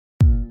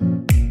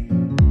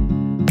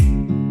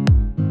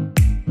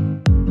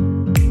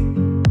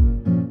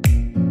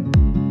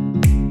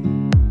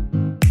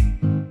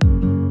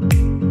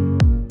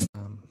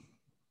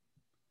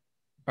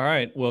All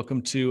right,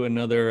 welcome to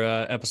another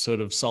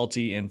episode of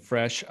Salty and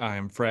Fresh.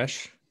 I'm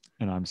Fresh.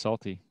 And I'm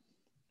Salty.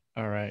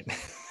 All right.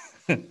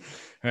 All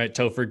right,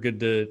 Topher,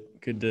 good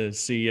to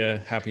see you.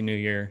 Happy New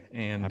Year.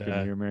 And Happy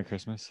New Year, Merry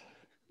Christmas.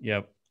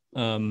 yep.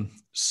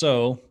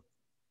 So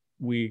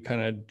we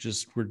kind of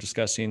just were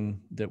discussing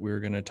that we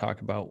were going to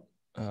talk about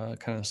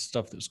kind of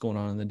stuff that's going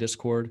on in the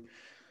Discord.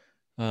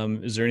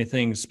 Is there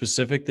anything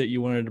specific that you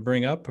wanted to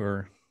bring up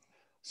or?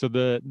 So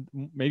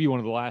maybe one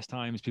of the last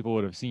times people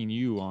would have seen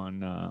you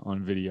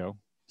on video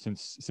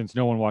since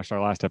no one watched our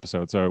last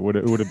episode, so it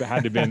would have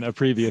had to been a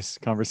previous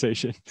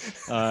conversation.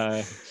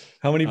 How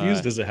many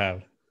views does it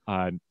have?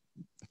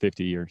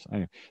 50 years.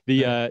 I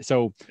know.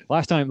 So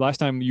last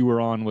time you were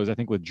on was I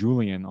think with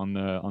Julian on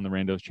the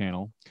Randos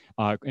channel.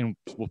 And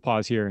we'll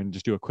pause here and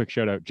just do a quick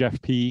shout out.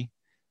 Jeff P.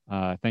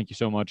 Thank you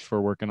so much for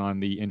working on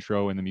the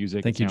intro and the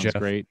music. Thank you, sounds Jeff.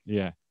 Great.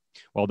 Yeah.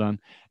 Well done.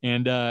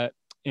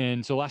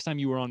 And so last time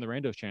you were on the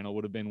Randos channel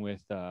would have been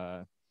with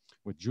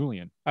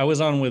Julian. I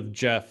was on with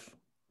Jeff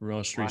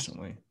most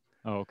recently.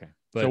 Oh, okay.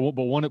 But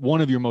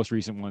one of your most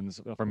recent ones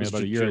from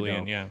about a year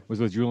ago was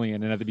with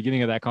Julian. And at the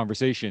beginning of that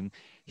conversation,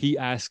 he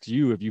asks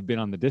you if you've been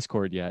on the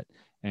Discord yet.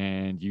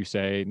 And you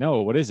say,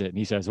 no, what is it? And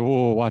he says,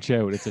 oh, watch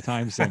out. It's a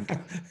time sink.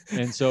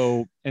 and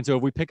so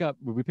if we pick up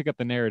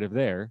the narrative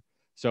there.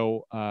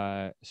 So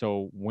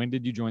when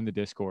did you join the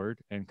Discord,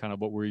 and kind of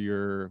what were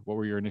your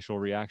initial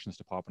reactions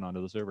to popping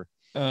onto the server?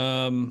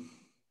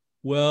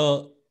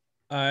 Well,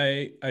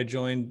 I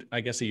joined,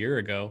 I guess, a year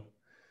ago.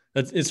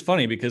 It's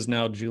funny because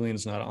now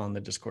Julian's not on the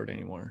Discord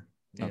anymore.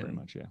 Not very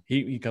much, yeah.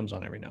 He comes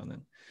on every now and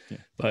then. Yeah.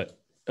 But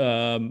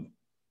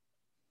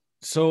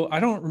so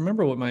I don't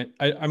remember what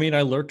I mean,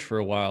 I lurked for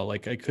a while.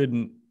 Like I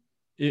couldn't.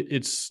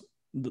 It's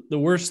the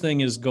worst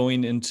thing is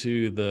going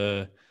into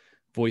the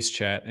voice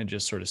chat and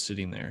just sort of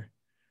sitting there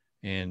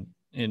and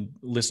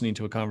listening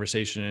to a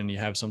conversation, and you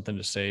have something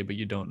to say, but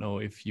you don't know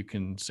if you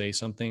can say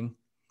something.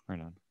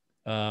 Right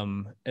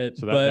on.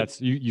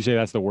 That's you say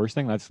that's the worst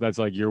thing. That's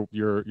like your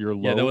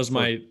low. Yeah, that was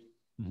my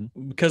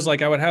because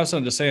like I would have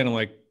something to say, and I'm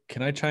like,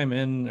 can I chime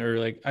in? Or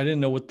like I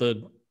didn't know what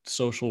the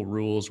social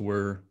rules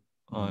were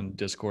on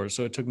Discord,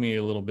 so it took me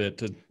a little bit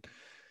to. Do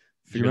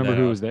you remember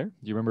who was there?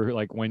 Do you remember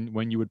like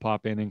when you would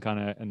pop in and kind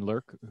of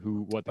lurk?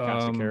 What the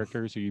cast of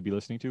characters who you'd be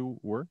listening to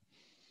were?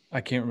 I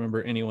can't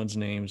remember anyone's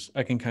names.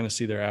 I can kind of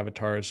see their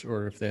avatars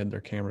or if they had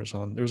their cameras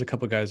on. There was a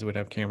couple of guys that would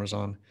have cameras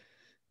on.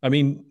 I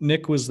mean,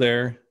 Nick was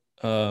there.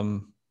 I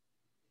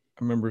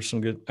remember some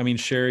good. I mean,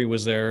 Sherry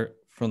was there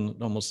from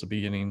almost the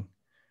beginning.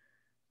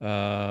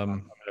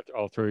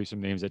 I'll throw you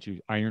some names at you.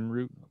 Iron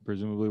Root,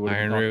 presumably.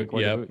 Iron Root,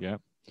 yeah.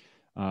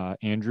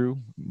 Andrew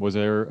was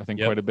there, I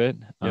think, quite a bit.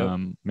 Yep.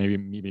 Maybe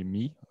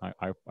me.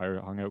 I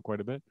hung out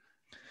quite a bit.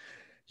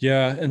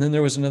 Yeah, and then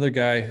there was another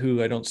guy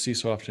who I don't see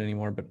so often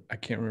anymore, but I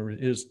can't remember.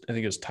 I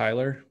think it was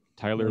Tyler.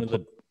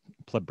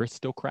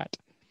 Plebristocrat.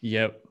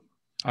 Yep.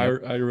 I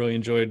really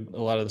enjoyed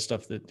a lot of the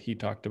stuff that he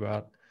talked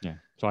about. Yeah.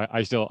 So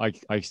I still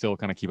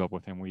kind of keep up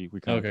with him. We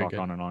kind of talk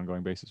on an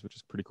ongoing basis, which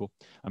is pretty cool.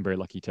 I'm very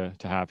lucky to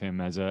have him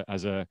as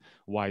a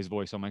wise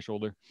voice on my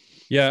shoulder.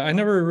 Yeah, I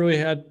never really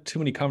had too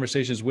many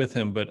conversations with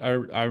him, but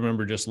I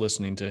remember just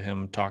listening to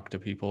him talk to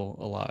people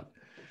a lot.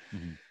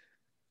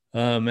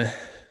 Mm-hmm.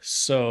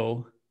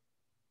 So,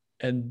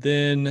 and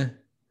then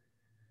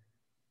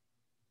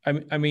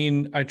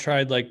I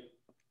tried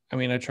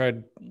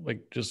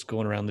just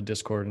going around the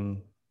Discord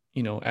and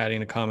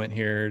adding a comment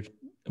here,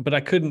 but I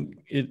couldn't.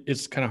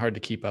 It's kind of hard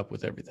to keep up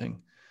with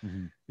everything.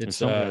 Mm-hmm. There's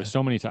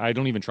so many. I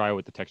don't even try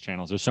with the text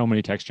channels. There's so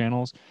many text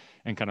channels,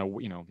 and kind of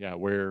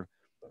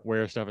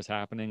where stuff is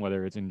happening,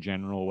 whether it's in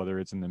general, whether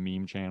it's in the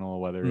meme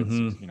channel, whether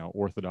it's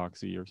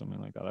orthodoxy or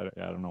something like that.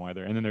 I don't know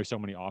either. And then there's so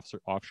many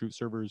offshoot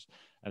servers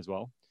as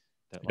well.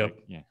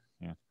 Yeah.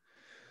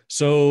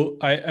 So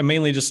I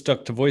mainly just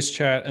stuck to voice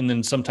chat, and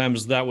then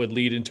sometimes that would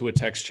lead into a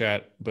text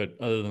chat. But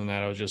other than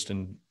that, I was just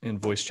in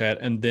voice chat.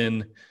 And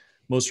then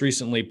most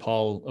recently,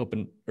 Paul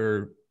had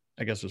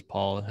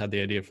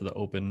the idea for the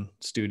open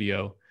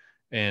studio,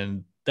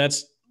 and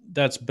that's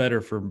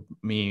better for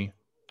me.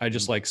 I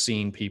just like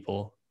seeing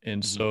people.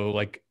 And so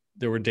like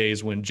there were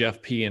days when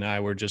Jeff P and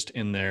I were just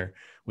in there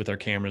with our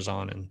cameras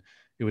on, and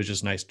it was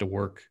just nice to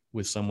work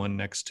with someone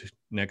next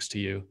to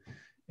you.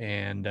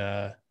 And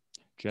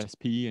Jess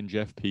P and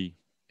Jeff P.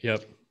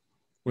 Yep.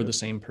 We're the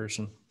same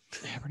person.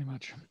 Yeah, pretty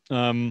much.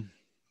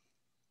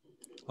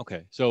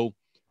 Okay. So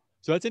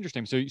that's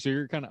interesting. So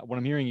you're kind of, what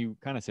I'm hearing you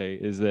kind of say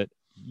is that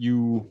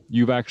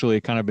you've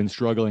actually kind of been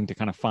struggling to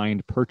kind of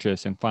find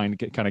purchase and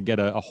get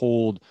a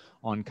hold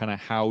on kind of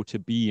how to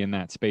be in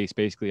that space,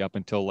 basically up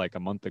until like a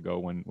month ago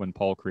when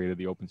Paul created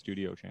the Open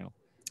Studio channel.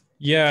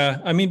 Yeah.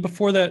 I mean,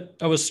 before that,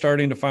 I was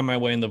starting to find my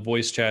way in the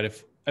voice chat.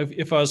 If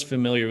I was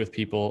familiar with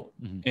people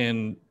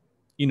and,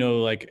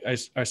 like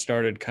I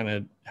started kind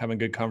of having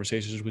good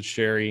conversations with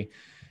Sherry,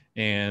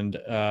 and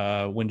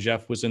when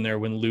Jeff was in there,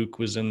 when Luke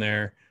was in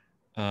there.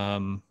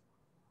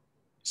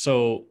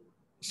 So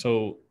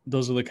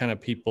those are the kind of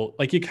people,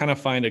 like you kind of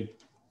find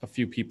a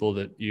few people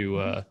that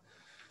you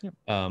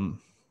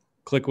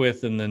click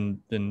with and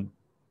then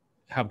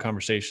have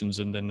conversations,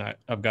 and then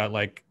I've got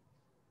like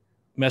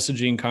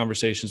messaging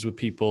conversations with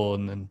people,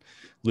 and then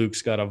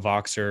Luke's got a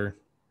Voxer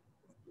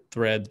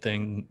thread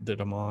thing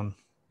that I'm on.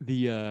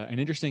 An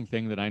interesting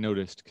thing that I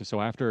noticed,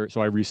 because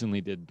I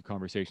recently did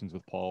conversations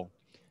with Paul,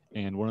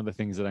 and one of the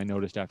things that I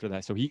noticed after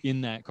that, so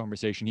in that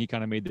conversation, he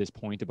kind of made this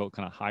point about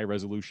kind of high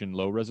resolution,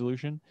 low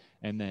resolution,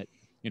 and that,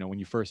 you know, when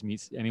you first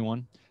meet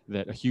anyone,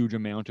 that a huge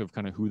amount of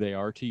kind of who they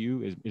are to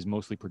you is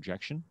mostly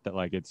projection. That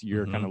like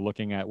you're kind of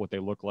looking at what they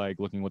look like,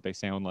 looking what they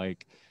sound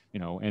like, you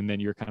know, and then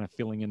you're kind of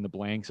filling in the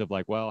blanks of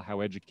like, well, how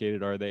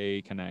educated are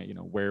they? Can I, you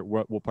know,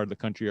 what part of the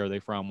country are they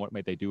from? What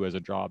might they do as a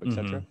job,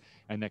 etc.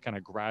 And that kind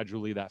of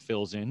gradually that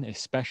fills in,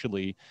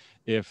 especially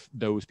if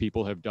those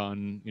people have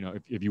done, you know,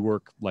 if you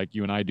work like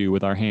you and I do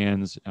with our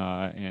hands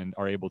and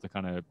are able to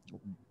kind of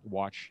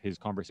watch his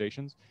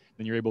conversations,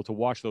 then you're able to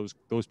watch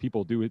those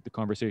people do the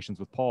conversations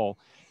with Paul,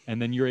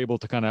 and then you're able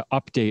to kind of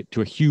update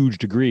to a huge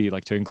degree,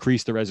 like to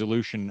increase the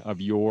resolution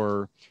of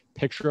your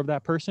picture of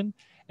that person.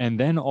 And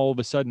then all of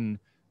a sudden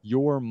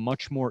you're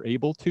much more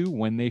able to,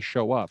 when they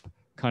show up,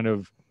 kind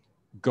of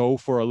go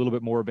for a little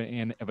bit more of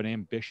an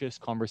ambitious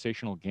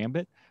conversational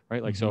gambit,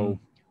 right? Like, so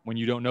when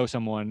you don't know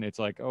someone, it's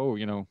like, oh,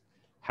 you know,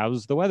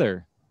 how's the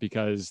weather?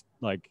 Because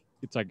like,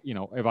 it's like, you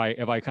know, if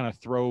I kind of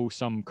throw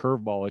some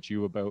curveball at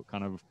you about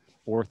kind of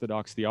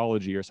orthodox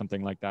theology or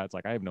something like that, it's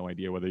like, I have no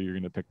idea whether you're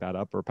going to pick that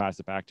up or pass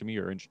it back to me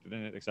or interested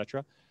in it,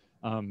 etc.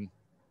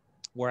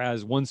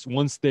 Whereas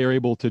once they're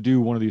able to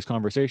do one of these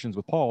conversations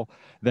with Paul,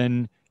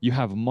 then you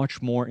have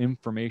much more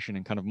information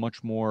and kind of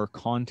much more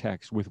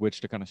context with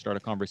which to kind of start a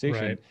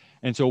conversation. Right.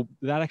 And so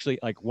that actually,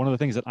 like, one of the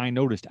things that I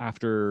noticed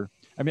after,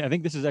 I mean, I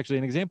think this is actually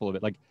an example of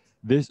it. Like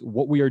this,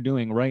 what we are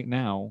doing right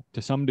now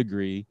to some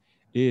degree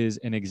is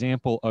an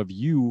example of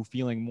you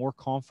feeling more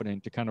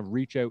confident to kind of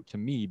reach out to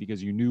me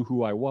because you knew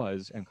who I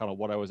was and kind of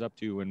what I was up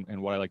to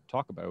and what I like to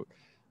talk about.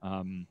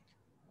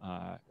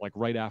 Like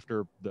right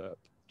after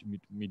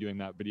me doing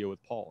that video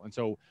with Paul. And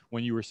so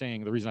when you were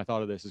saying, the reason I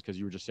thought of this is because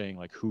you were just saying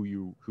like who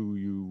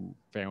you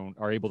found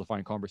are able to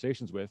find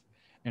conversations with.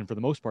 And for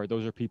the most part,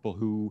 those are people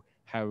who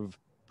have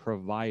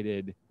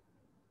provided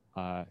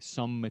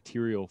some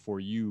material for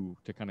you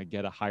to kind of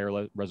get a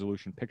higher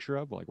resolution picture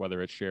of, like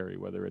whether it's Sherry,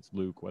 whether it's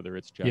Luke, whether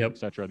it's Jeff,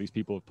 etc. These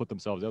people have put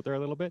themselves out there a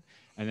little bit,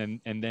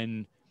 and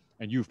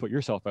you've put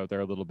yourself out there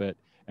a little bit,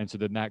 and so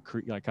then that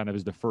like kind of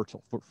is the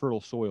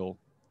fertile soil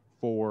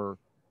for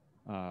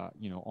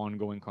you know,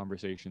 ongoing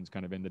conversations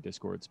kind of in the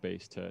Discord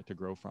space to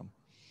grow from.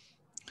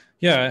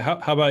 Yeah.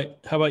 How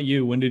about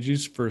you? When did you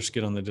first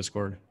get on the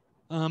Discord?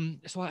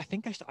 So I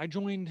think I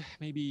joined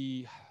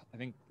maybe, I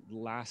think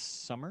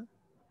last summer.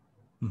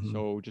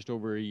 So just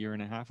over a year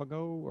and a half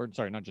ago, or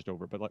sorry, not just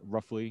over, but like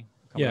roughly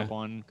coming up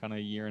on kind of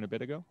a year and a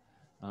bit ago.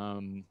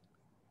 They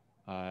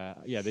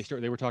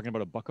were talking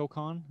about a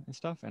BuckoCon and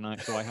stuff. And I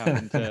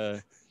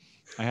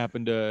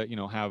happened to, you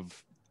know,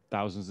 have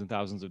thousands and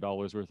thousands of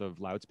dollars worth of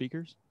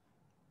loudspeakers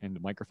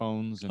and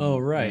microphones and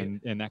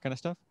and that kind of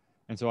stuff.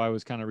 And so I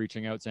was kind of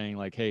reaching out saying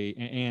like, hey,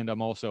 and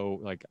I'm also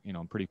like, you know,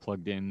 I'm pretty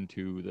plugged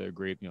into the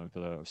great, you know, to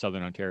the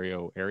Southern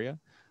Ontario area.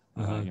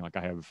 You know, like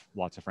I have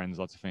lots of friends,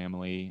 lots of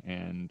family,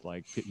 and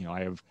like, you know,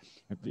 I have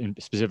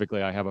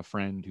a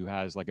friend who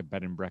has like a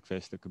bed and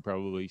breakfast that could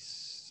probably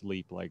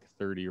sleep like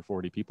 30 or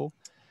 40 people.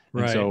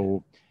 Right.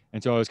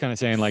 And so I was kind of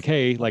saying like,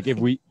 hey, like if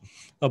we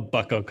a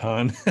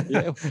BuckoCon,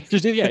 and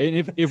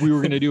if we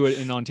were going to do it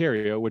in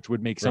Ontario, which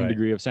would make some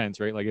degree of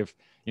sense, right? Like if,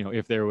 you know,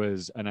 if there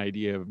was an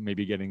idea of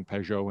maybe getting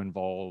Peugeot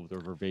involved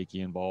or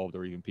Vervaeke involved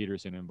or even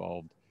Peterson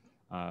involved,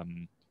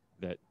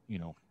 that, you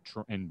know,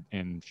 and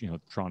you know,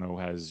 Toronto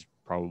has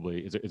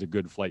probably is a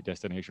good flight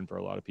destination for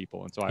a lot of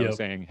people. And so I was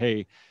saying,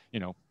 hey,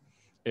 you know,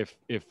 if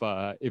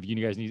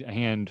you guys need a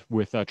hand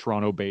with a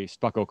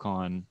Toronto-based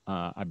BuckoCon,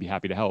 I'd be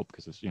happy to help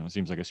because it's, you know, it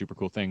seems like a super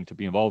cool thing to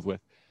be involved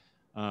with.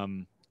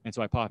 And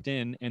so I popped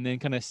in, and then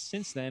kind of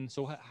since then,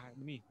 so let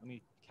me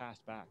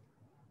cast back.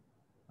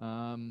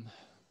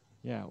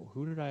 Yeah,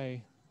 who did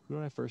I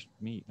first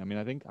meet? I mean,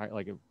 I think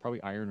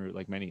probably Iron Root,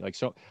 like many. Like,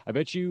 so I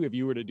bet you if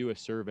you were to do a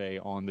survey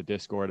on the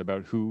Discord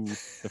about who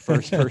the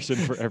first person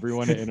for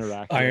everyone to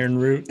interact Iron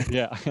with, Root.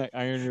 yeah,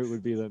 Iron Root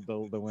would be the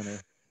winner.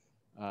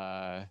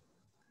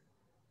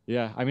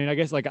 Yeah, I mean, I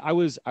guess like I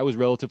was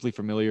relatively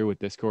familiar with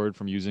Discord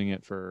from using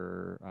it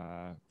for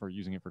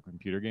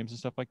computer games and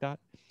stuff like that,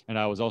 and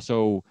I was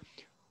also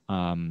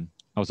on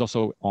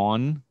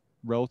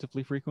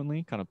relatively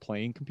frequently, kind of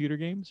playing computer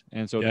games.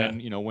 And so then,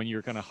 you know, when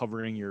you're kind of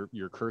hovering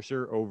your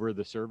cursor over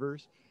the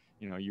servers,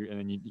 you know,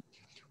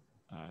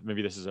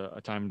 maybe this is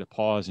a time to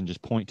pause and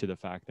just point to the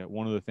fact that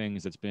one of the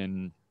things that's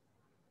been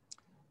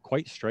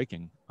quite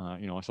striking,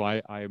 you know, so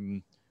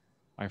I'm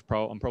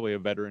probably a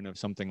veteran of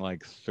something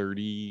like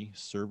 30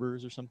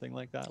 servers or something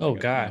like that. Oh,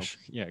 gosh.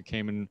 You know, it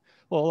came in,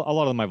 well, a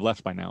lot of them I've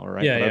left by now,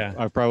 right? Yeah,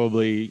 I've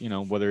probably, you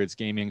know, whether it's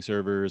gaming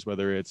servers,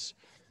 whether it's,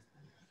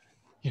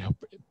 you know,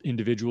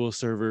 individual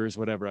servers,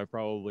 whatever, I've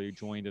probably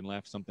joined and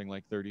left something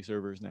like 30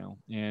 servers now.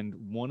 And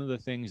one of the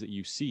things that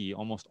you see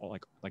almost all,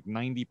 like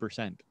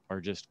 90%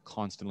 are just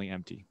constantly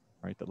empty.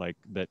 right? That like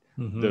that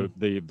Mm-hmm.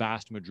 the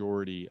vast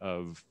majority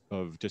of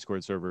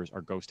Discord servers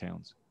are ghost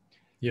towns.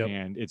 Yep.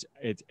 And it's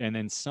and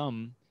then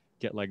some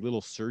get like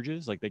little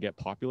surges, like they get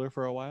popular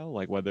for a while,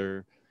 like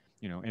whether,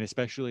 you know, and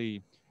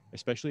especially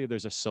if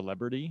there's a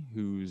celebrity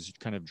who's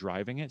kind of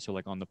driving it. So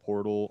like on the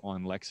portal,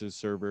 on Lex's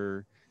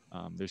server,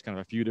 there's kind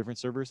of a few different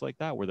servers like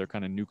that where they're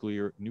kind of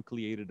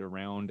nucleated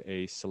around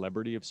a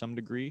celebrity of some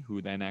degree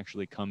who then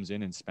actually comes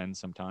in and spends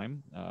some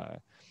time.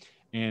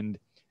 And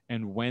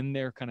when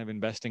they're kind of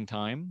investing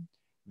time,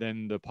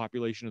 then the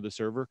population of the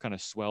server kind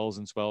of swells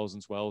and swells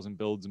and swells and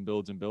builds and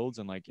builds and builds.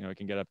 And like, you know, it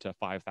can get up to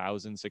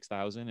 5,000,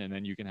 6,000. And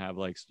then you can have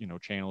like, you know,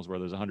 channels where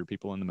there's 100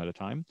 people in them at a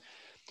time.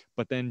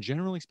 But then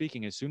generally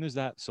speaking, as soon as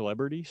that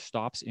celebrity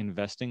stops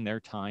investing their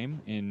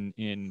time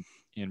in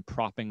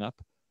propping up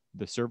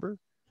the server,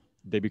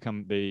 they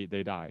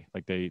die.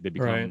 Like they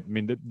become, right. I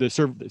mean, the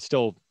server, it's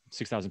still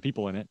 6,000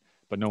 people in it,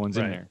 but no one's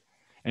in Right. there.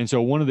 And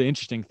so one of the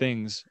interesting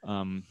things,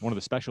 one of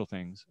the special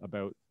things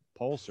about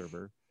Paul's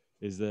server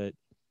is that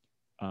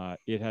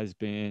it has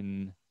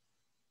been,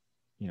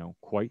 you know,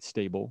 quite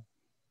stable,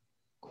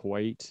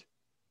 quite,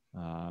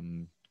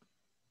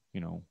 you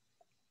know,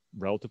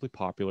 relatively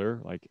popular,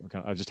 like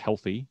kind of just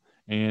healthy,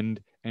 and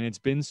it's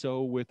been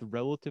so with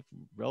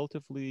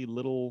relatively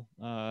little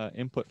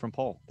input from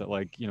Paul. That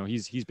like, you know,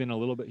 he's been around a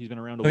little bit. He's been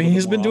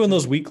doing often.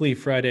 those weekly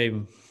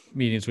Friday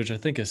meetings, which I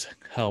think has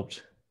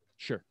helped.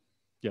 Sure.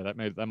 Yeah, that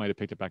might have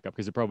picked it back up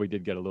because it probably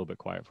did get a little bit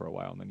quiet for a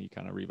while, and then he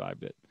kind of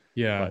revived it.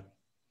 Yeah.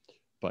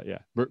 But yeah,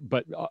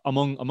 but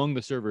among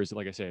the servers,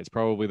 like I say, it's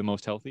probably the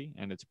most healthy,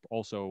 and it's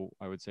also,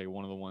 I would say,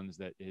 one of the ones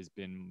that has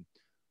been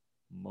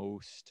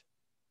most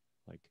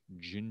like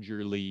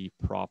gingerly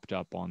propped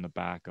up on the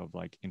back of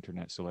like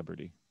internet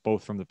celebrity,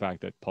 both from the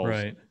fact that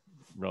Paul's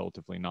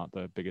relatively not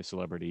the biggest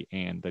celebrity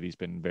and that he's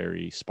been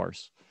very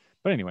sparse.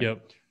 But anyway,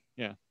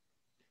 yeah.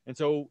 And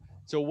so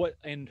what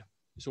do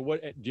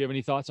you have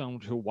any thoughts on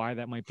why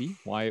that might be?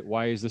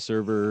 Why is the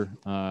server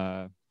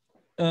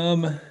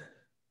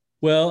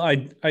well,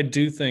 I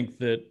do think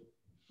that,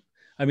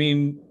 I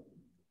mean,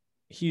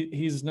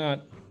 he's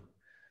not,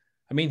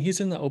 I mean, he's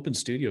in the open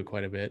studio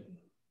quite a bit.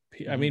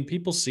 I mean,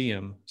 people see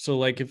him. So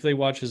like if they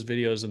watch his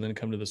videos and then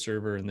come to the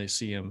server and they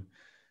see him,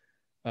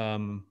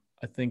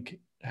 I think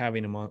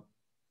having him on,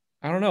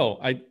 I don't know.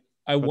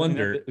 I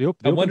wonder.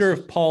 I wonder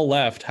if Paul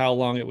left, how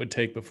long it would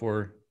take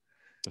before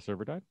the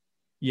server died.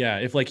 Yeah,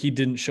 if like he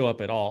didn't show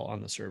up at all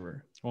on the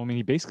server. Well, I mean,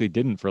 he basically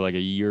didn't for like a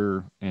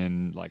year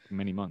and like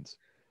many months.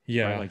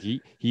 Yeah. Right? Like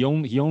he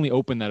only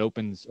opened that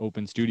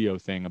open studio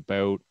thing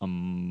about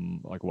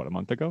like what, a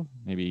month ago,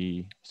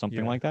 maybe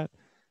something like that.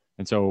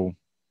 And so,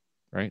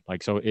 right,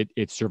 like so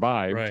it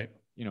survived. Right.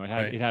 You know,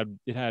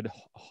 it had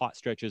hot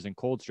stretches and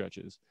cold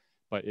stretches,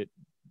 but it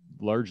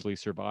largely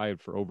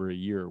survived for over a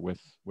year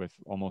with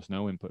almost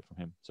no input from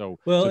him. So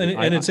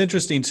and it's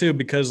interesting too,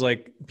 because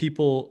like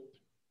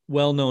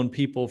well-known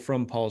people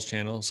from Paul's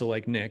channel, so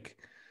like Nick,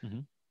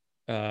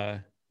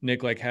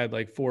 Nick like had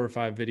like 4 or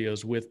 5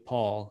 videos with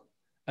Paul,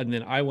 and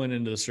then I went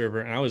into the server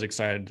and I was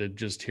excited to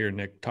just hear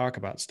Nick talk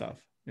about stuff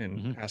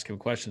and ask him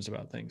questions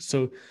about things.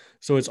 So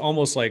it's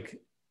almost like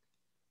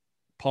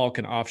Paul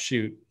can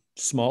offshoot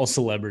small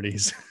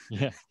celebrities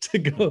to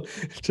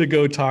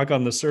go talk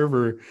on the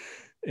server,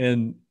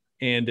 and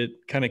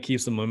it kind of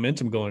keeps the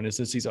momentum going. And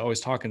since he's always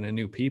talking to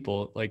new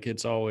people, like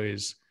it's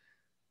always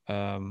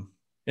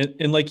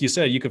and like you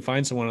said, you could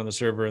find someone on the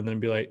server and then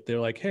be like, they're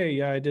like, hey,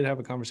 yeah, I did have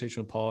a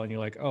conversation with Paul. And you're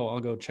like, oh, I'll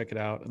go check it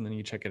out. And then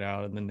you check it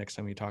out. And then next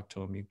time you talk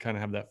to him, you kind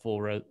of have that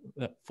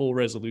full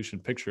resolution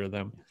picture of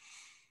them.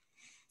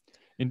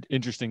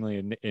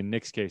 Interestingly, in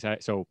Nick's case, I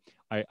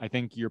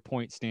think your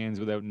point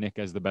stands without Nick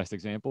as the best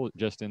example,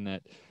 just in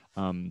that,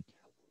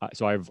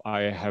 so I've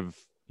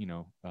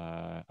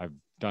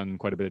done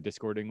quite a bit of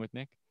Discording with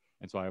Nick.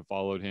 And so I've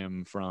followed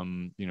him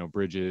from, you know,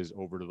 Bridges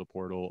over to the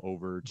portal,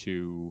 over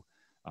to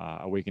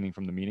Awakening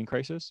from the Meaning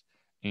Crisis.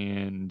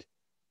 And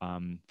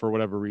for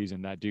whatever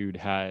reason, that dude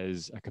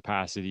has a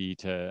capacity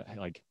to,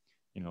 like,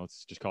 you know,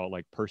 let's just call it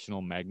like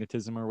personal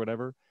magnetism or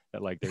whatever,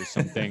 that like there's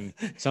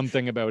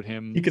something about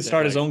him. He could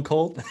start his own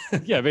cult.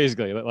 Yeah,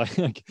 basically, like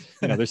you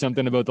know, there's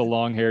something about the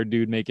long-haired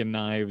dude making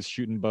knives,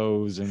 shooting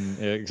bows, and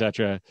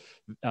etc.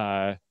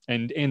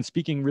 And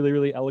speaking really,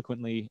 really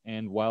eloquently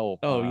and well.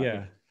 Oh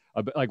yeah.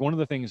 Like one of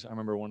the things I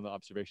remember, one of the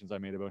observations I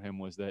made about him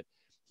was that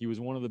he was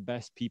one of the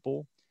best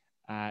people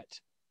at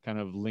kind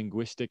of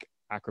linguistic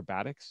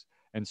acrobatics.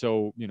 And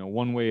so, you know,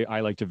 one way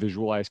I like to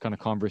visualize kind of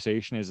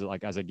conversation is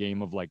like as a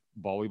game of like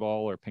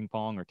volleyball or ping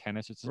pong or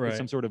tennis. It's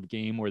some sort of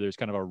game where there's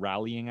kind of a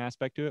rallying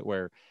aspect to it,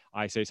 where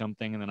I say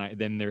something and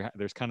then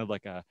there's kind of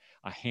like a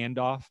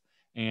handoff,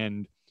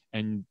 and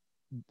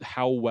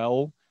how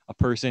well a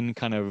person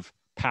kind of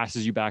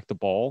passes you back the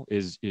ball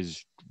is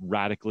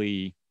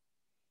radically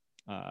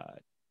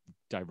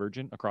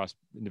divergent across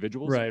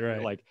individuals.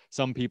 Right. Like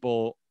some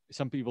people,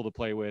 some people to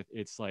play with,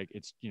 it's like,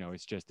 it's,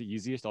 it's just the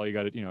easiest. All you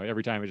got to,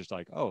 every time it's just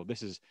like, oh,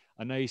 this is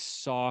a nice,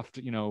 soft,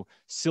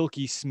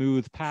 silky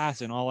smooth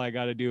pass. And all I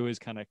got to do is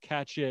kind of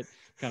catch it,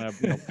 kind of,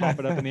 pop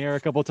it up in the air a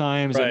couple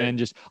times. Right. And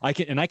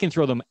then I can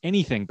throw them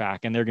anything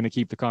back and they're going to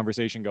keep the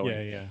conversation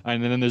going. Yeah.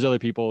 And then there's other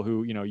people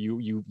who,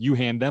 you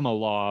hand them a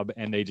lob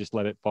and they just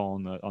let it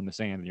fall on the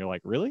sand. And you're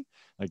like, really?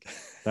 Like,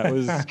 that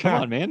was,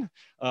 come on, man.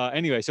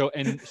 Anyway, so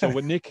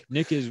what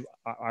Nick is,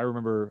 I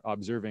remember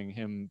observing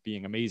him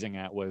being amazing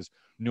at was,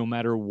 no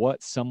matter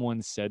what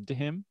someone said to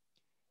him,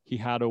 he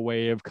had a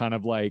way of kind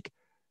of like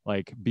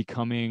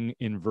becoming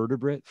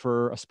invertebrate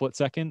for a split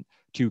second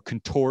to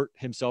contort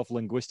himself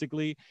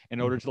linguistically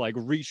in order to like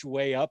reach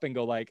way up and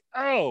go like,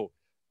 oh,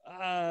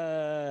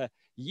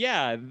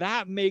 yeah,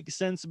 that makes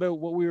sense about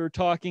what we were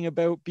talking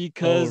about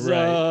because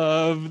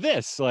of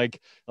this. Like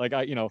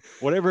I,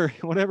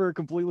 whatever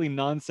completely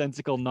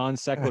nonsensical non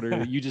sequitur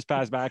that you just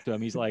passed back to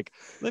him. He's like,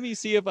 let me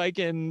see if I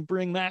can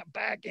bring that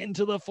back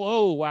into the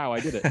flow. Wow, I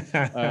did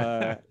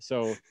it.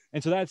 So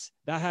that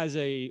has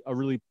a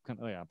really kind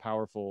of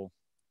powerful,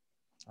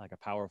 like a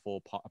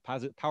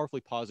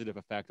powerfully positive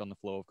effect on the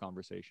flow of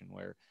conversation,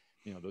 where,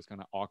 those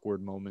kind of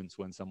awkward moments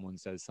when someone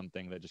says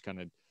something that just kind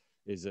of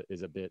is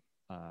a bit,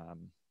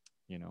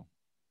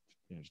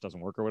 just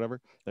doesn't work or whatever.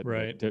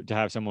 To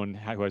have someone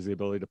who has the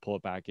ability to pull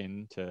it back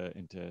into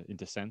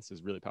sense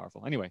is really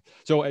powerful. Anyway,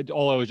 so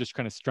all I was just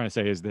kind of trying to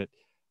say is that,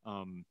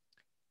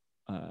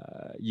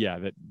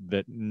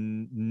 that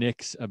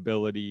Nick's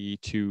ability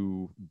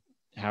to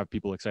have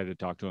people excited to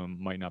talk to him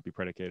might not be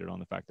predicated on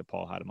the fact that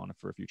Paul had him on it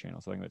for a few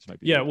channels. I think that might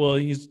be. Yeah, well,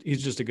 he's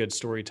just a good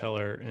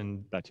storyteller,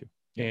 and that too,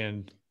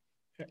 and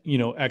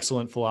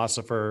excellent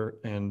philosopher,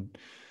 and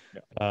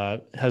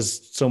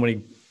has so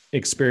many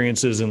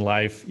experiences in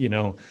life,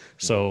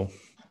 so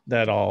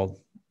that all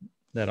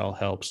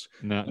helps.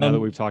 Now that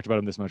we've talked about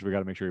him this much, we got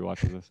to make sure he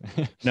watches this.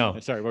 No,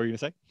 sorry, what were you gonna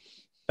say?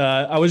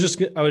 I was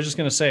just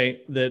gonna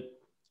say that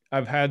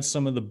I've had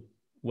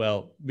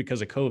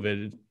because of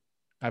COVID,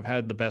 I've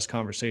had the best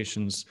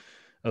conversations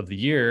of the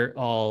year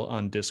all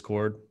on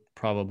Discord,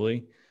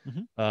 probably,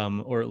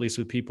 or at least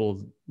with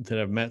people that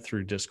I've met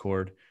through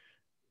Discord,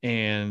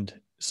 and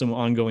some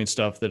ongoing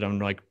stuff that I'm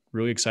like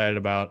really excited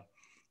about.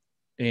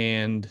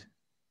 And,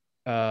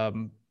 but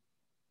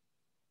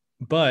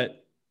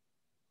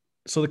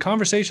so the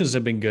conversations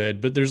have been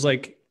good, but there's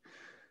like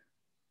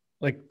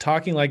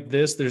talking like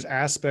this, there's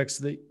aspects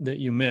that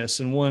you miss.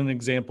 And one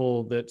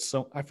example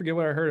I forget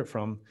where I heard it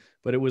from,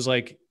 but it was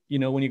like,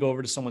 when you go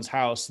over to someone's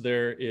house,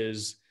 there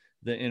is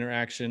the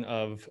interaction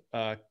of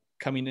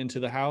coming into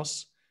the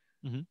house.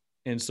 Mm-hmm.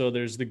 And so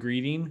there's the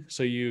greeting.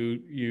 So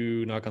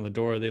you knock on the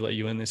door, they let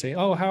you in, they say,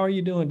 oh, how are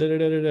you doing? Da, da,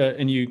 da, da, da.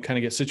 And you kind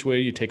of get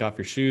situated, you take off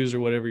your shoes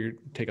or whatever, you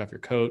take off your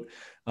coat,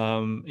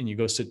 and you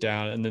go sit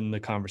down, and then the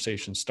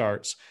conversation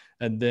starts.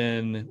 And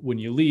then when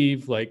you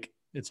leave, like,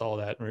 it's all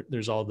that,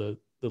 there's all the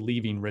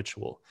leaving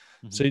ritual.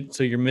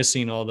 So you're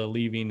missing all the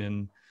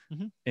leaving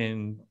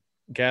and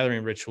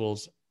gathering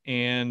rituals.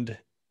 And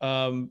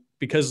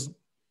because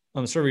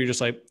on the server, you're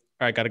just like,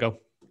 all right, got to go.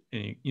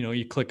 And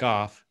you click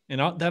off. And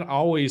that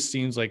always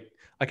seems like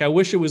I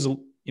wish it was,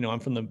 I'm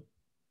from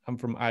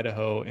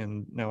Idaho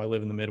and now I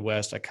live in the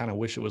Midwest. I kind of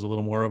wish it was a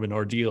little more of an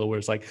ordeal where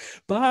it's like,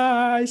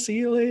 bye, see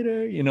you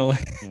later,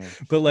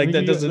 but like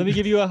that doesn't. Let me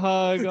give you a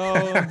hug.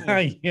 Oh,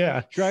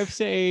 yeah. Drive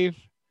safe.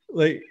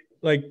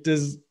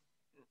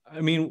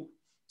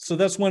 So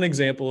that's one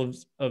example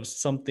of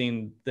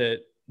something that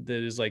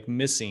is like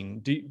missing.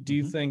 Do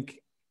you think,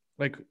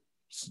 like,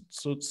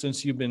 so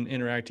since you've been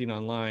interacting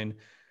online,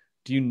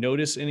 do you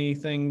notice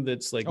anything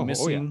that's like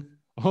missing?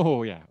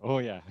 Oh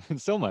yeah.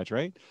 So much,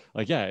 right?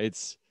 Like,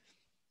 there's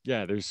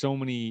so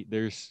many,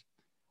 there's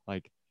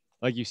like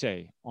you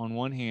say, on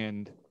one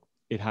hand,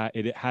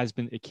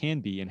 it can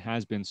be and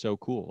has been so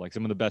cool. Like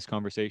some of the best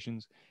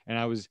conversations. And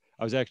I was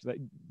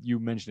actually, you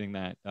mentioning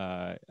that,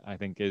 I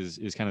think is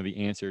kind of the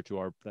answer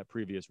to that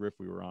previous riff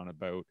we were on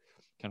about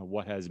kind of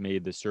what has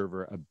made the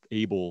server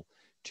able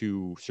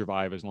to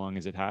survive as long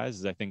as it has.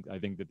 Is I think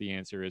that the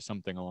answer is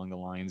something along the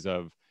lines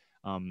of,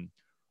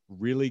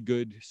 really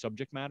good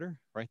subject matter,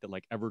 right? That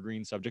like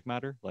evergreen subject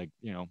matter, like,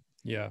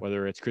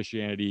 whether it's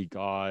Christianity,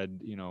 God,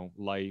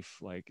 life,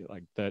 like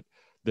that,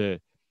 the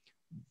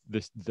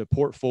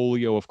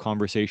portfolio of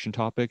conversation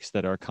topics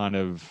that are kind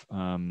of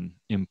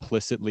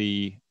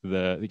implicitly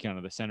the kind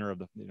of the center of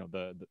the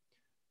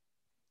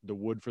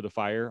wood for the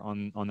fire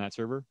on that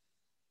server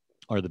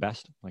are the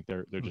best. Like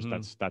they're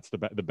just that's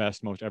the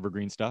best, most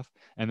evergreen stuff.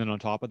 And then on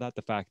top of that,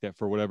 the fact that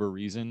for whatever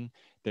reason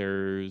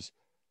there's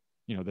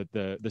that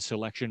the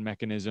selection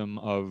mechanism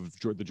of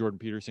the Jordan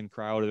Peterson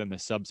crowd, and then the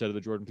subset of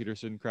the Jordan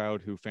Peterson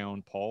crowd who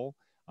found Paul,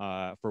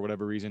 for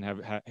whatever reason,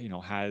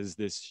 has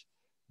this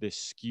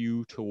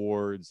skew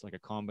towards like a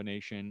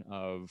combination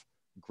of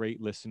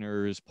great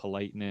listeners,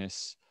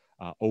 politeness,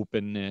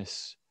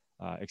 openness,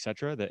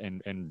 etc. That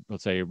and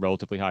let's say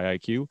relatively high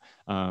IQ.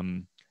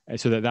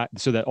 So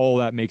that all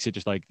that makes it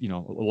just like a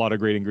lot of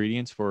great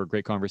ingredients for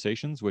great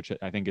conversations, which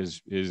I think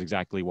is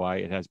exactly why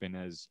it has been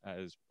as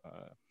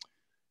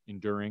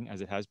enduring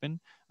as it has been.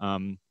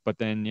 But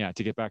then, yeah,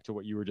 to get back to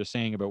what you were just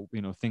saying about,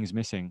 things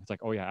missing, it's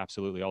like, oh yeah,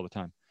 absolutely, all the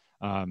time.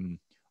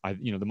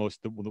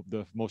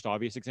 The most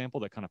obvious example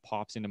that kind of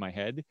pops into my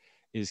head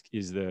is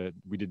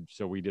we did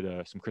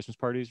some Christmas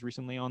parties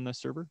recently on this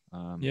server.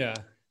 Yeah,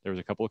 there was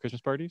a couple of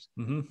Christmas parties,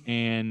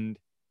 and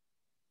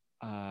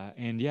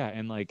yeah,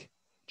 and like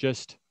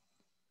just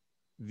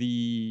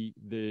the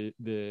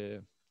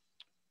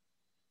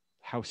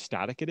how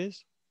static it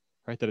is,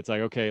 right? That it's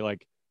like, okay,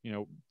 like,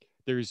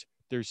 there's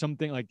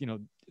something like,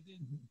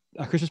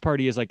 a Christmas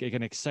party is like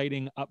an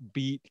exciting,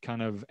 upbeat,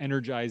 kind of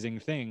energizing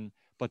thing.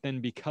 But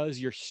then because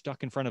you're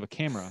stuck in front of a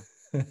camera,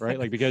 right?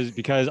 Like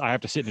because I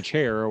have to sit in a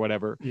chair or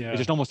whatever, it's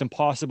just almost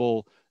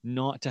impossible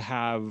not to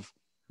have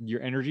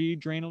your energy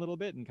drain a little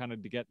bit and kind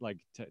of to get like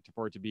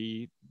for it to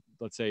be,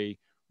 let's say,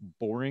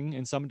 boring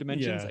in some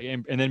dimensions.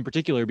 And then in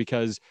particular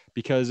because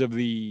of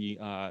the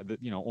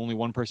only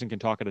one person can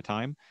talk at a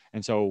time,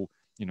 and so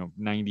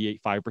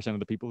 98.5% of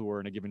the people who are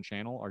in a given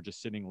channel are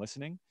just sitting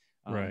listening,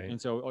 right?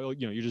 And so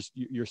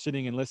you're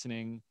sitting and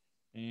listening,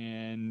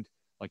 and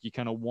like you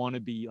kind of want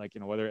to be like,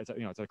 whether it's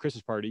it's a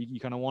Christmas party, you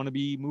kind of want to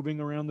be moving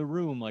around the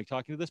room, like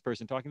talking to this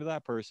person, talking to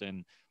that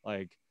person,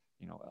 like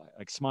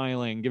like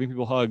smiling, giving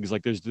people hugs.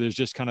 Like there's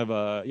just kind of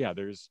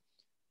there's,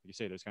 like you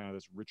say, there's kind of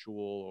this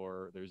ritual,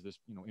 or there's this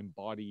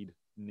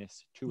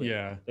embodiedness to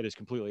it that is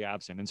completely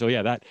absent. And so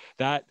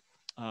that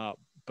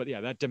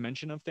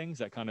dimension of things,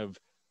 that kind of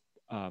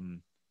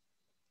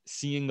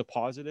seeing the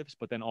positives,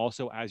 but then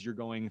also as you're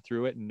going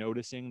through it,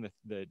 noticing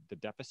the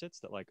deficits,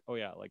 that like, oh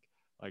yeah, like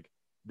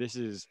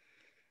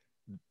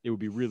it would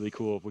be really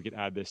cool if we could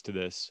add this to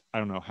this. I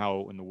don't know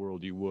how in the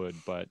world you would,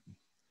 but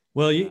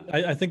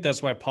I think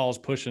that's why Paul's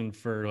pushing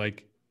for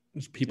like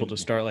people to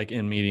start like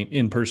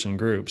in-person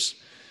groups,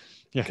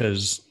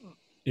 because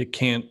it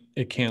can't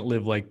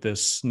live like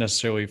this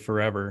necessarily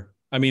forever.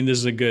 I mean,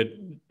 it's a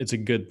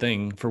good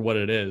thing for what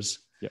it is.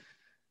 Yeah.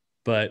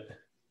 But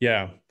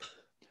yeah.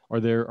 Are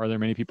there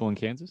many people in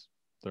Kansas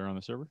that are on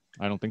the server?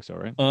 I don't think so,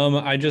 right?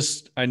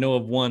 I know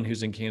of one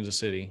who's in Kansas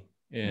City.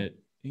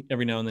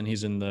 Every now and then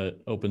he's in the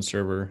open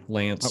server,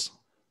 Lance.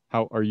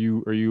 How are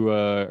you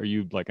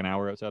like an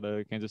hour outside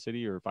of Kansas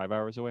City, or 5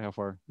 hours away? How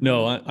far?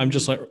 No,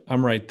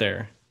 I'm right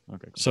there.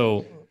 Okay,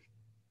 cool.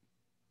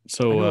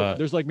 So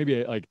there's like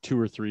maybe like 2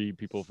 or 3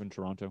 people from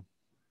Toronto.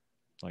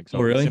 Like, so.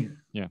 Oh, really?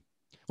 Yeah.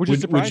 Which is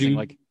surprising.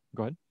 Like,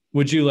 go ahead.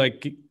 Would you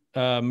like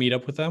meet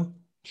up with them?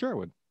 Sure, I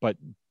would. But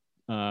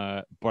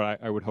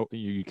I would hope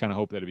you kind of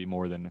hope that it'd be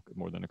more than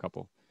a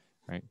couple,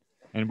 right?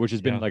 And which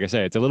has been, like I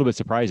say, it's a little bit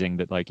surprising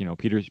that like,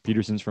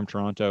 Peterson's from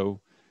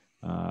Toronto,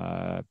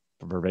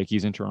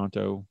 Vervaeke's in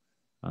Toronto.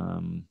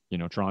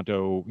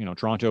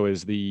 Toronto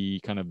is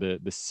the kind of the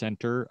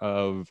center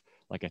of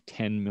like a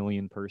 10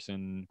 million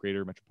person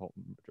greater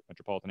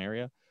metropolitan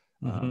area.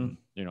 So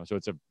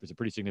it's a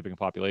pretty significant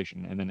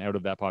population. And then out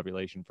of that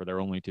population, for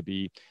there only to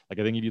be like,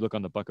 I think if you look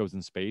on the Buckos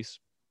in Space,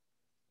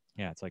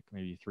 it's like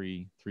maybe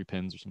three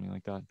pins or something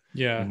like that.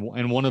 Yeah.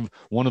 And one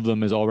of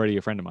them is already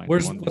a friend of mine.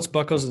 What's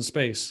Buckos in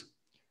Space?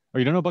 Oh,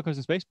 you don't know Buckos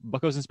in Space?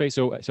 Buckos in Space.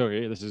 So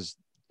this is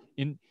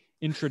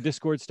intra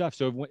Discord stuff.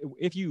 So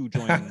if you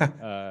join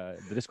the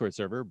Discord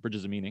server,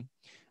 Bridges of Meaning,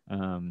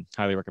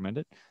 highly recommend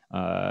it.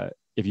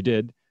 If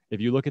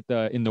you look at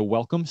in the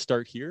welcome,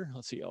 start here.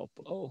 Let's see. I'll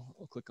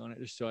click on it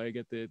just so I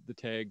get the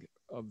tag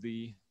of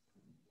the.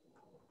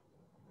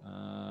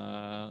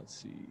 Let's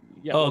see.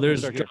 Yeah. Oh,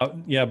 there's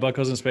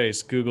Buckos in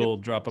Space. Google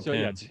drop a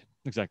pin.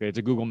 Exactly. It's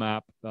a Google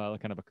map,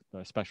 kind of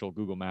a special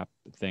Google map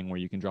thing where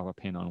you can drop a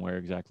pin on where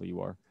exactly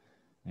you are.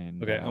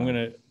 And okay,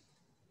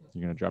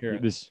 you're gonna drop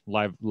this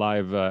live.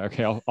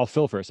 Okay, I'll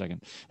fill for a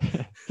second.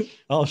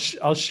 I'll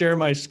share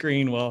my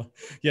screen. Why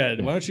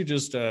don't you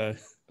just fill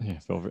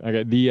for.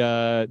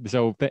 Okay.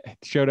 So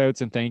shout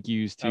outs and thank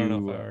yous to. I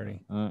don't know if I already.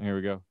 Here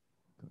we go.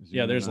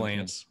 There's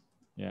Lance.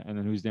 Yeah, and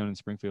then who's down in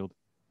Springfield?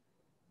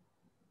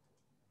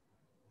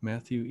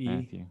 Matthew E.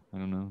 Matthew. I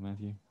don't know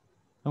Matthew.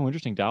 Oh,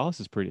 interesting. Dallas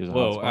is pretty.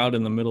 Out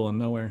in the middle of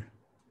nowhere.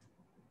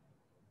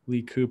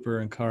 Lee Cooper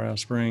and Colorado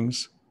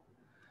Springs.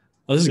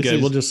 Oh, this is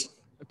good. We'll just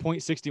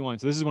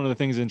 0.61. So this is one of the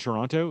things in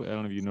Toronto. I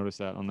don't know if you noticed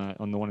that on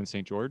the one in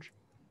St. George.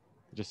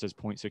 It just says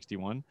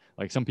 0.61.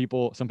 Like some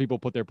people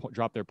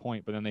drop their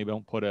point, but then they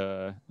don't put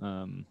a.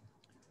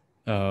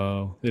 They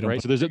don't.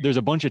 Right. So there's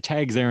a bunch of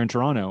tags there in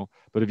Toronto,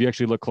 but if you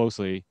actually look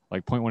closely,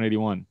 like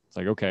 0.181, it's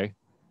like, okay,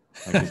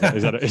 like,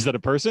 is that a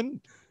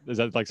person? Is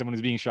that like someone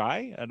who's being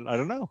shy? I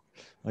don't know.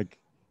 Like,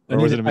 or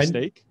was it a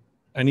mistake?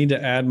 I need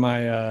to add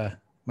my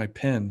my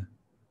pen.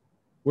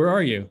 Where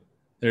are you?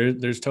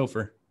 There's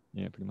Topher.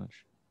 Yeah, pretty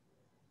much.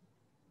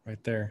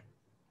 Right there.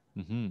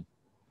 Mm-hmm.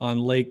 On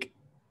Lake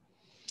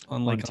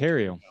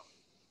Ontario.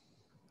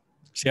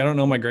 See, I don't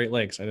know my Great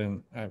Lakes.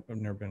 I've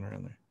never been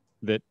around there.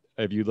 That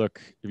if you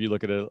look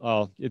at it,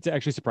 it's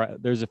actually surprising.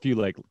 There's a few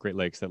Great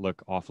Lakes that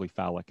look awfully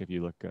phallic if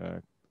you look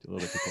a little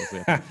bit too closely.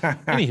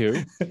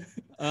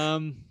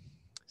 Anywho,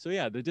 so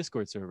yeah, the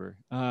Discord server.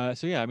 I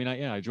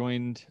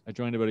joined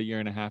about a year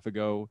and a half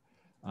ago.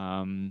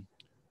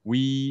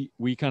 we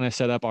kind of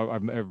set up.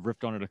 I've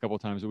riffed on it a couple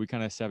of times, but we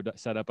kind of set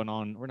up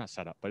we're not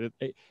set up, but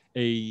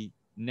a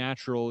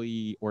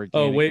naturally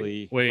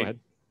organically. Oh wait. Go ahead.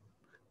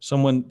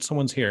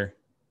 Someone's here.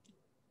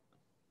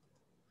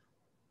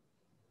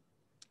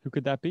 Who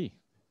could that be?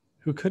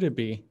 Who could it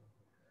be?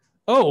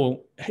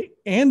 Oh, hey,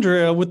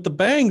 Andrea with the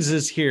bangs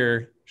is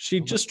here. She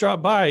just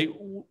dropped by.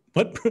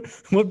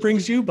 What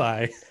brings you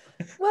by?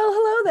 Well,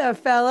 hello there,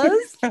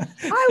 fellas.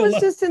 I was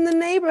just in the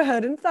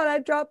neighborhood and thought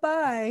I'd drop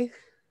by.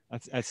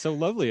 That's so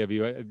lovely of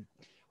you.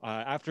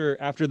 After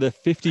the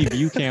 50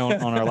 view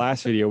count on our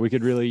last video, we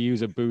could really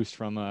use a boost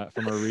from a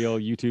real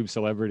YouTube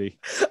celebrity.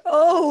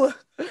 Oh,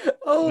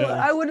 no.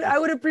 I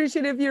would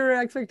appreciate if your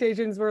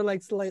expectations were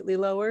like slightly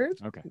lower.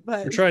 Okay,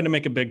 but we're trying to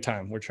make a big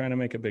time.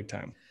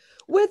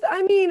 With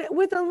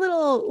a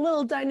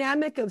little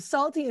dynamic of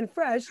salty and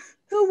fresh.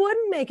 Who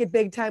wouldn't make it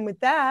big time with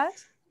that?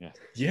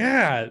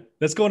 Yeah,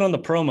 that's going on the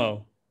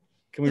promo.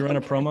 Can we run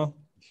a promo?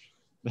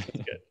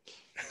 Good.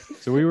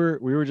 So we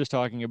were just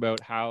talking about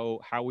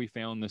how we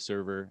found the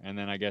server, and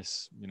then I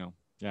guess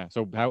yeah.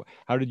 So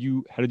how did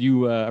you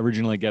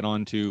originally get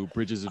onto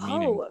Bridges of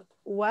Meaning? Oh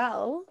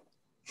well,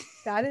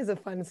 that is a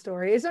fun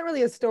story. It's not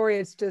really a story.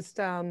 It's just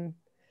the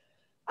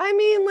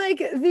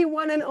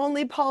one and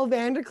only Paul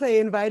Vanderklay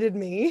invited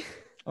me.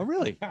 Oh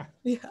really?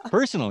 Yeah.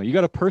 Personally, you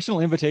got a personal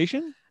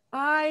invitation?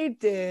 I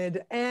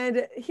did,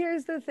 and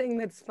here's the thing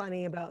that's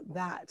funny about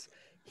that.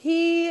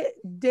 He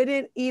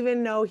didn't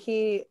even know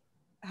he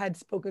had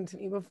spoken to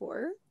me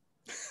before.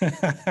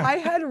 I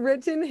had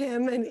written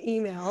him an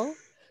email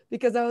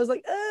because I was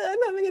like, I'm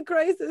having a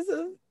crisis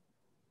of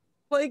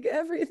like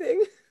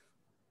everything.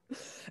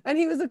 And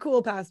he was a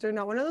cool pastor,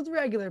 not one of those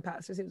regular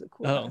pastors. He was a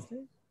cool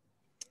pastor.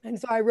 And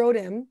so I wrote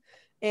him,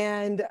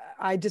 and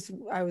I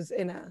was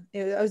in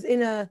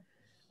a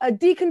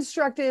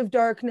deconstructive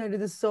dark night of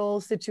the soul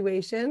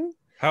situation.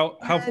 How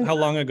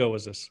long ago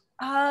was this?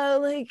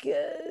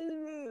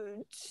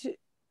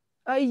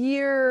 A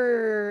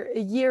year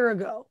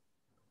ago,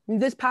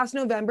 this past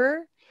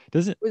November.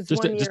 Doesn't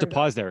just to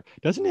pause there?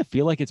 Doesn't it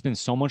feel like it's been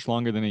so much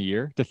longer than a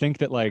year? To think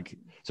that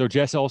so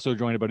Jess also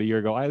joined about a year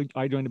ago.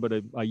 I joined about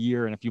a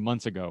year and a few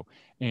months ago,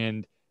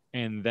 and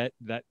that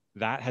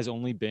has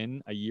only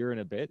been a year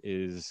and a bit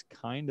is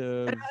kind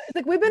of. It's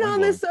like we've been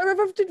on this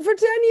server for 10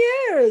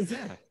 years.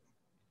 Yeah.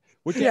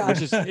 Which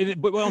is,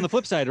 but on the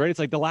flip side, right? It's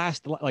like the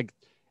last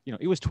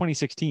it was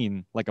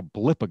 2016, like a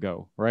blip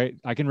ago, right?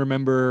 I can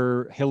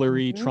remember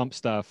Hillary Trump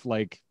stuff,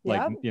 or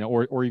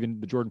even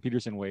the Jordan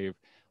Peterson wave,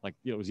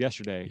 it was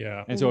yesterday.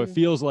 Yeah. And so it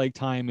feels like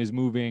time is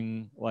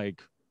moving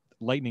like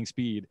lightning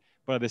speed,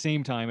 but at the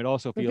same time, it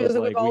also feels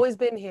like we've always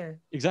been here.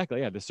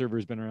 Exactly. Yeah. The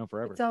server's been around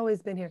forever. It's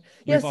always been here.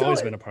 We've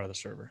always been a part of the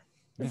server.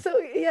 Yeah. So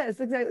yes,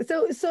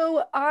 exactly.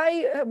 So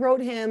I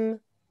wrote him.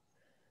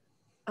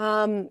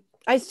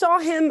 I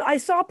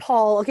saw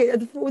Paul. Okay,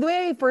 the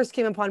way I first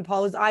came upon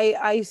Paul was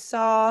I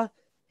saw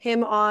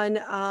him on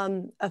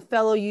a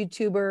fellow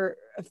YouTuber,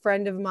 a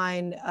friend of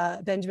mine,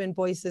 Benjamin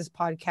Boyce's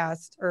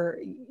podcast or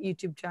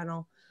YouTube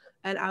channel.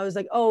 And I was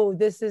like, oh,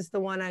 this is the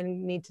one I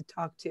need to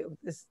talk to.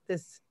 This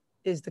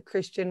is the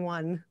Christian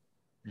one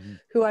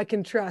who I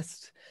can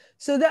trust.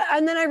 And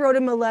then I wrote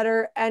him a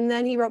letter, and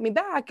then he wrote me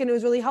back, and it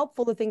was really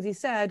helpful, the things he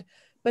said,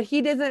 but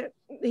he didn't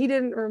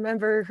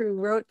remember who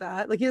wrote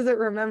that. Like, he doesn't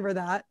remember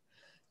that.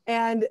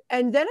 And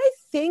then I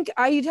think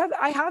I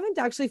haven't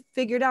actually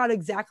figured out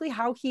exactly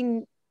how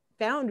he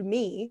found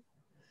me.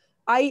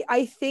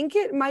 I think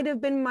it might have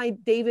been my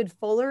David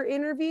Fuller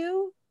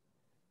interview.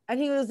 And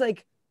he was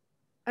like,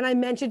 and I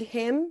mentioned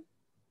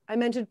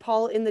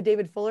Paul in the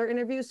David Fuller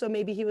interview. So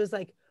maybe he was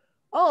like,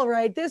 all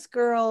right, this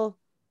girl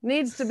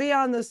needs to be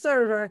on the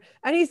server.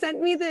 And he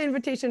sent me the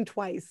invitation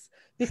twice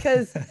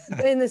because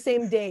in the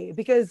same day,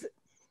 because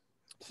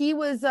he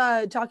was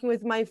talking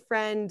with my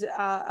friend,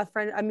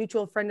 a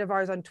mutual friend of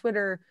ours on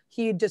Twitter.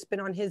 He had just been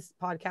on his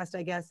podcast,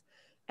 I guess.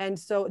 And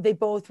so they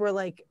both were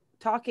like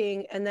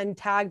talking and then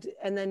tagged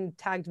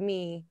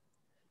me.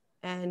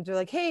 And they're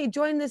like, hey,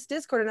 join this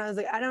Discord. And I was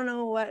like, I don't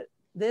know what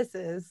this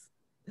is.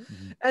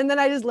 And then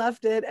I just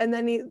left it. And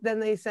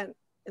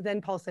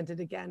then Paul sent it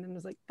again and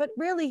was like, but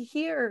really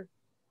here,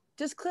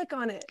 just click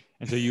on it.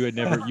 And so you had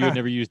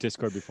never used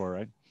Discord before,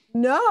 right?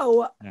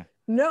 No, yeah.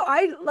 No,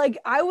 I'd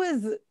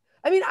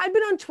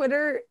been on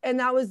Twitter, and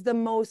that was the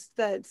most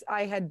that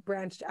I had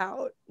branched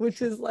out,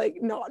 which is like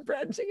not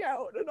branching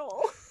out at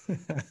all.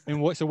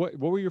 And what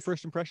were your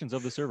first impressions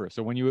of the server?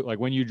 So when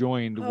you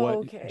joined,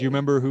 do you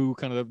remember who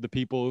kind of the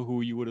people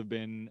who you would have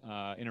been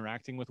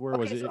interacting with were?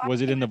 Okay,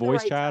 was it in the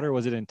voice chat or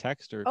was it in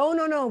text or? Oh,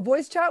 no.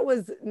 Voice chat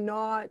was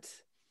not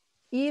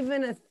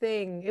even a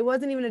thing. It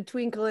wasn't even a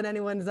twinkle in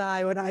anyone's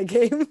eye when I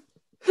came.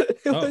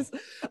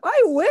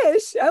 I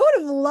wish I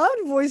would have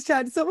loved voice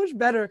chat so much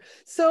better.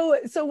 So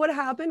what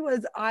happened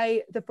was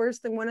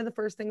one of the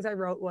first things I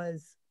wrote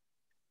was,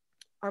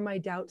 are my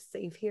doubts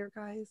safe here,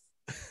 guys?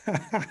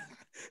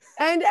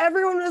 And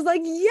everyone was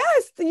like,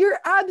 yes, you're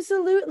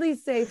absolutely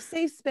safe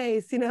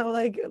space,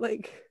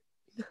 like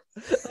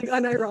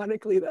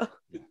unironically though,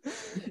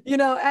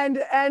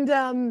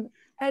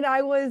 and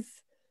I was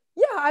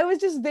yeah, I was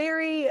just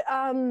very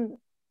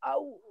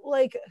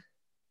like,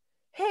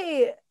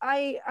 hey,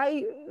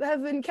 I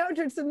have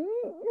encountered some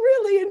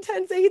really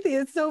intense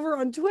atheists over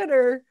on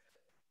Twitter.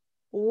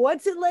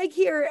 What's it like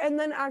here? And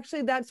then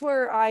actually that's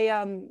where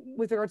I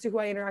with regards to who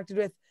I interacted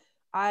with,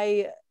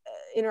 I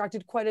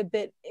interacted quite a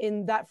bit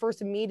in that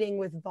first meeting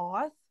with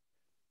Voth.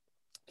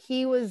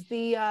 He was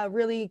the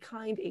really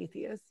kind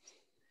atheist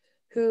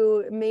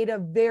who made a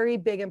very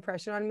big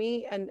impression on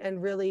me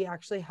and really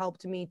actually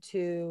helped me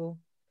to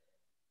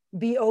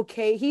be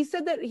okay. He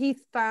said that he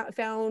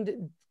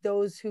found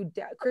those who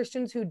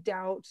Christians who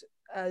doubt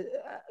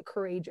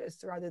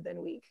courageous rather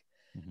than weak.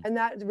 Mm-hmm. And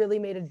that really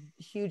made a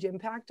huge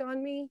impact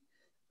on me.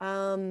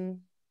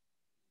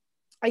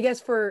 I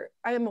guess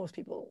most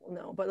people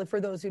know, but for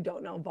those who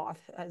don't know, Voth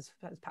has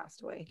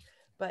passed away.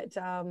 But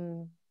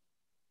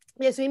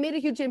yeah, so he made a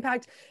huge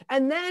impact.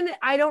 And then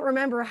I don't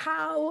remember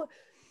how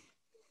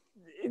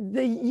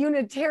the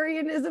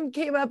Unitarianism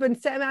came up and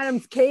Sam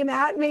Adams came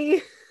at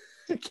me.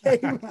 He's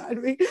like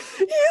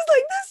the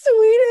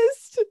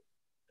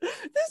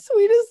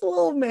sweetest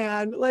little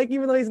man. Like,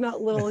 even though he's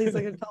not little, he's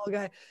like a tall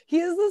guy. He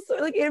is this,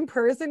 like, in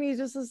person, he's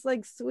just this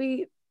like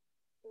sweet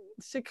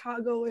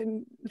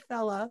Chicagoan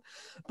fella.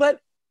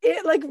 But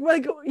it like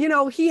you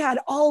know, he had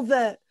all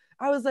the,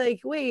 I was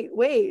like, wait,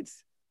 what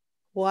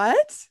are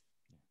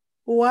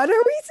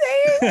we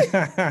saying?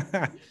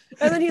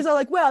 And then he's all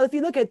like, well, if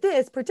you look at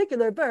this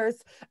particular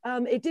verse,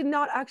 it did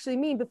not actually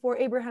mean before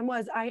Abraham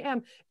was I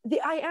am.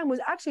 The I am was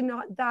actually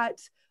not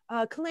that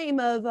claim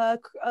of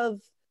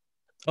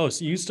oh,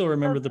 so you still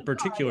remember the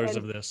particulars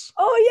of this?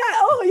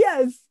 Oh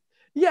yes,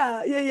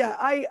 yeah.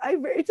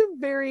 It's a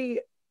very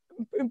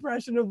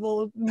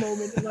impressionable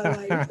moment in my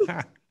life.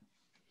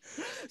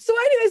 So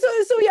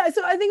anyway,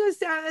 so I think it was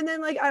Sam, and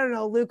then, like, I don't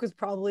know, Luke was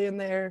probably in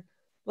there,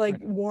 like,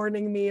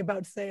 warning me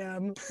about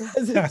Sam,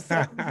 as if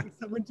Sam was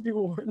someone to be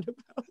warned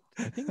about.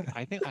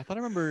 I thought I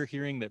remember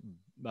hearing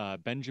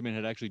that Benjamin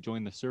had actually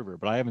joined the server,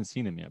 but I haven't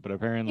seen him yet. But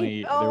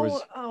apparently there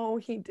was. Oh,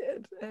 he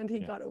did, and he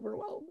got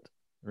overwhelmed.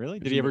 Really?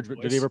 Did he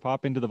ever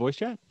pop into the voice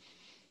chat?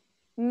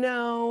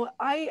 No,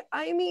 I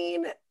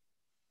mean.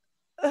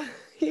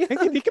 Yeah.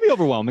 It can be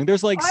overwhelming.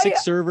 There's like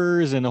 6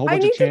 servers and a whole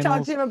bunch of channels. I need to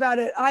talk to him about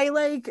it.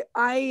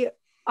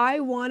 I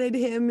wanted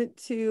him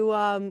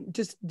to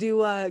just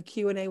do a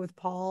Q&A with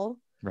Paul.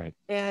 Right.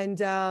 And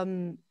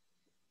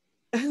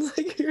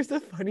like, here's a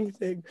funny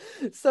thing.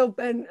 So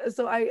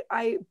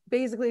I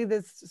basically,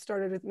 this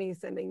started with me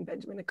sending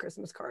Benjamin a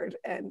Christmas card,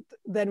 and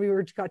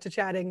then got to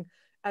chatting,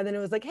 and then it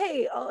was like,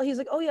 hey, he's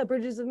like, oh yeah,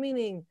 Bridges of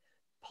Meaning.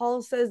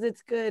 Paul says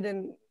it's good,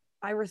 and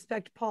I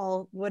respect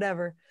Paul,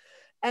 whatever.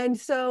 And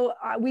so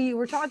we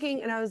were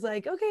talking, and I was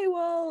like, okay,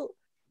 well,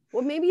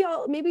 maybe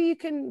you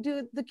can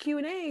do the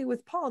Q&A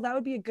with Paul. That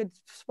would be a good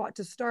spot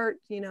to start,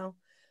 you know.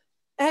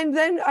 And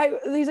then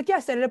he's like, yeah,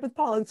 set it up with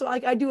Paul. And so,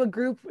 like, I do a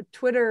group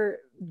Twitter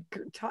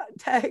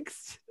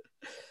text,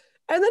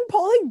 and then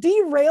Paul, like,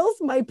 derails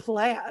my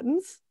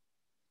plans,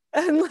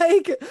 and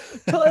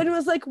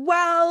was like,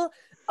 well,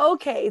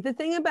 okay, the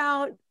thing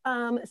about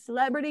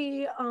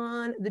celebrity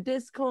on the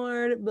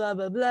Discord, blah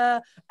blah blah,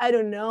 I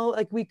don't know,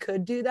 like, we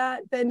could do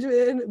that,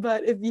 Benjamin,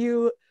 but if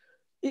you,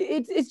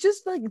 it's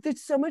just like,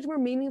 it's so much more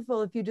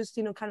meaningful if you just,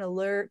 you know, kind of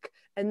lurk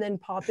and then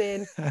pop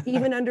in,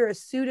 even under a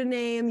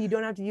pseudonym. You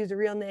don't have to use a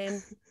real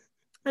name.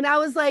 And I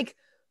was like,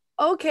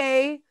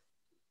 okay,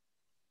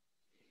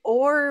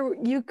 or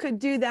you could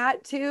do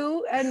that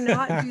too and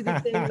not do the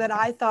thing that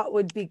I thought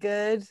would be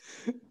good.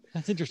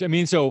 That's interesting. I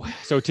mean, so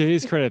to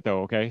his credit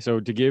though, okay,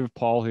 so to give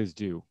Paul his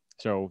due,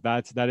 so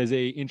that is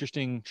a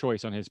interesting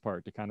choice on his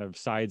part to kind of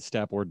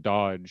sidestep or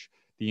dodge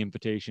the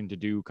invitation to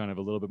do kind of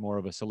a little bit more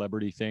of a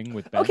celebrity thing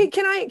with Ben. Okay,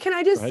 can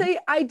I just say,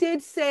 I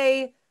did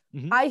say,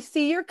 mm-hmm. I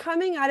see you're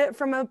coming at it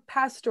from a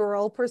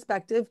pastoral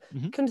perspective,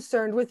 mm-hmm.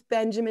 concerned with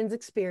Benjamin's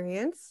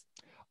experience.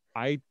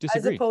 I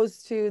disagree. As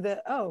opposed to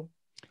the okay.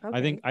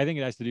 I think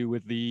it has to do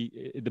with the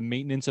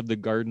maintenance of the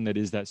garden that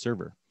is that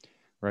server,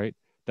 right?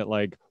 That,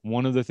 like,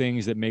 one of the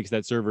things that makes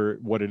that server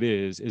what it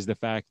is the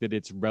fact that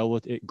it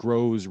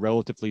grows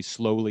relatively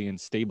slowly and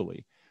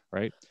stably,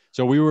 right?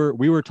 So we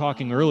were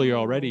talking earlier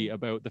already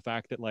about the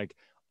fact that, like,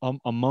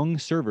 among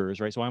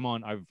servers, right? So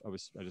I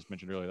just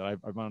mentioned earlier that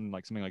I'm on,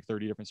 like, something like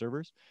 30 different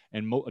servers,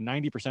 and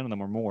 90% of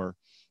them or more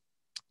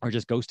are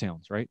just ghost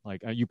towns, right?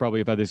 Like, you probably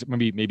have had this.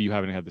 Maybe you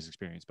haven't had this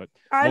experience, but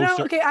I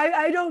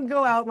don't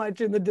go out much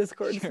in the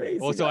Discord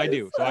space. Well, so I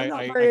do. So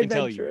I can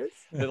tell you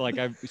that, like,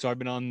 I've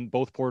been on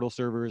both Portal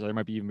servers. There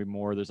might be even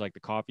more. There's, like,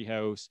 the Coffee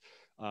House,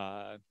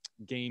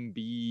 Game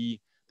B.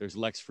 There's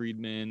Lex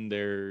Friedman.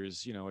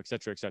 There's, you know, et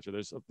cetera, et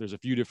cetera. There's a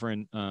few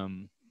different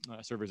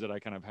servers that I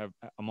kind of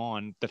I'm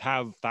on that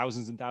have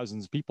thousands and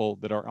thousands of people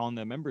that are on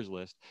the members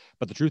list.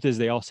 But the truth is,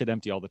 they all sit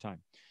empty all the time.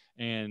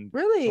 And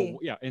really,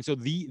 so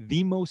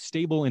the most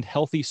stable and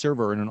healthy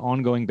server on an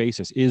ongoing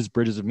basis is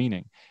Bridges of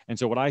Meaning. And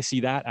so what I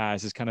see that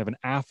as is kind of an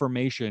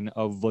affirmation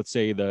of, let's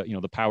say,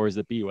 the powers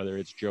that be, whether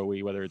it's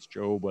Joey, whether it's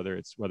Job, whether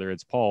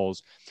it's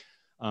Paul's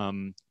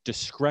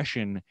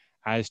discretion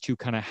as to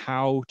kind of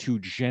how to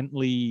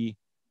gently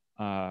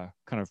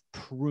kind of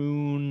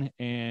prune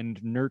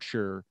and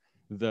nurture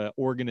the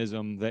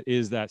organism that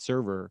is that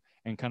server,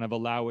 and kind of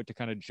allow it to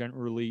kind of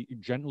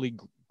gently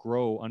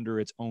grow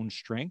under its own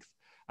strength,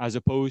 as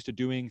opposed to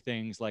doing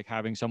things like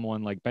having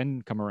someone like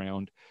Ben come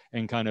around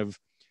and kind of,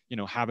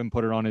 have him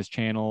put it on his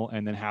channel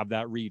and then have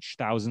that reach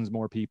thousands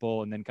more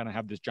people, and then kind of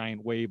have this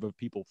giant wave of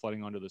people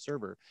flooding onto the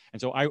server.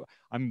 And so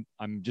I'm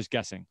just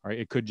guessing, right?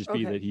 It could just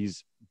be that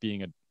he's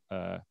being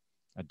a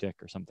dick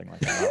or something like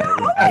that.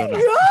 I don't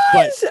know.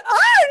 Gosh,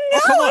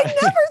 I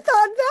never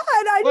thought that.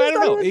 I don't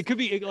know. It could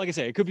be, like I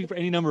say, it could be for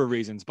any number of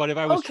reasons. But if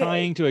I was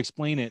trying to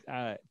explain it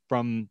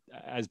from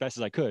as best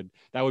as I could,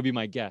 that would be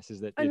my guess.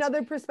 Is that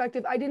another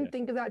perspective? I didn't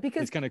think of that,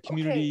 because it's kind of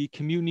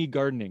community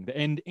gardening.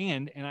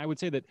 And I would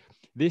say that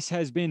this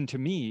has been, to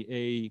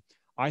me,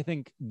 I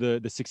think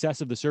the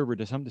success of the server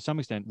to some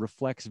extent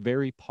reflects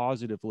very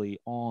positively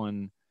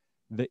on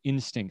the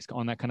instincts,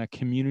 on that kind of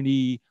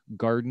community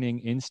gardening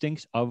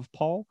instincts of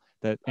Paul,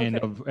 and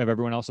of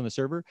everyone else on the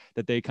server,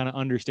 that they kind of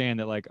understand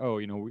that, like,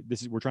 oh,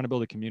 we're trying to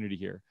build a community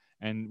here,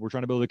 and we're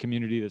trying to build a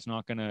community that's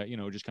not gonna,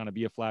 just kind of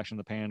be a flash in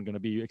the pan, gonna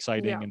be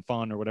exciting and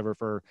fun or whatever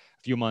for a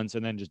few months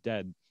and then just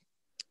dead.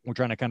 We're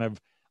trying to kind of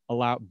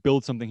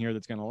build something here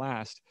that's gonna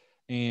last,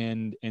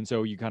 and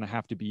so you kind of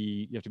have to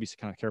be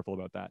kind of careful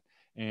about that.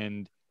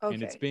 And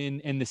it's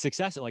been, and the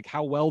success, like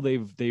how well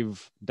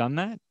they've done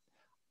that,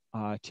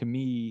 to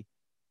me,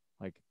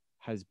 like,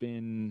 has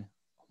been,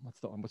 what's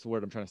the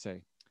word I'm trying to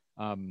say?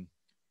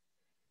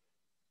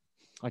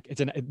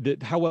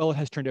 Like how well it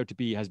has turned out to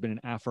be has been an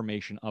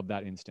affirmation of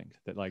that instinct,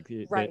 that like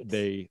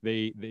they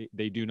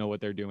do know what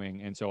they're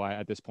doing. And so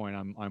at this point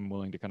I'm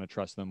willing to kind of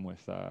trust them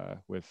with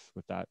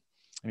that.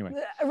 Anyway,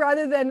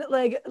 rather than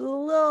like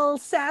little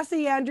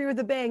sassy Andrew with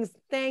the bangs.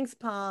 Thanks,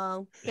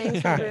 Paul. Thanks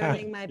for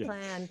ruining my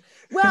plan.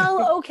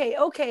 Well,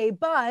 okay.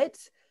 But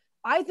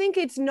I think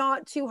it's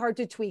not too hard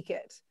to tweak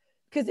it,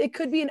 because it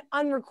could be an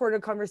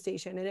unrecorded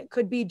conversation, and it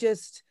could be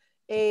just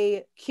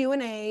a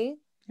Q&A.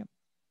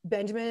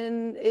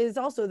 Benjamin is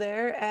also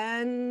there,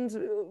 and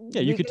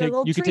you could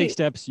take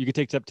steps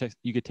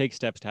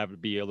to have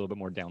it be a little bit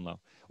more down low,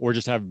 or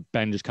just have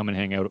Ben just come and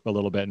hang out a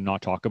little bit and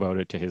not talk about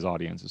it to his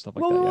audience and stuff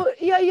like that.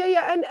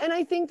 Yeah. And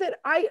I think that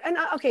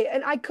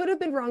I could have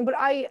been wrong, but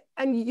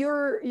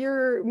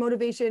your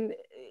motivation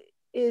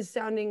is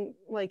sounding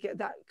like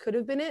that could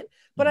have been it.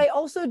 But I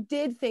also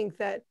did think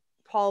that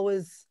Paul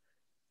was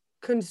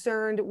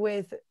concerned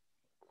with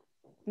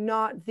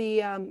not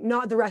the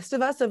rest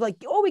of us, of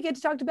like, oh, we get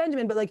to talk to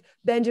Benjamin, but like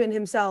Benjamin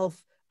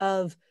himself,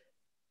 of,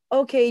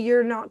 okay,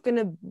 you're not going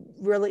to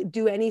really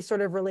do any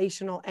sort of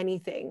relational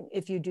anything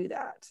if you do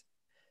that,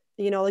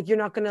 like you're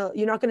not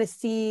going to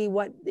see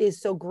what is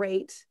so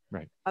great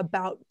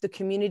about the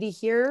community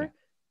here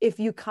if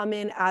you come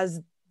in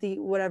as the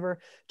whatever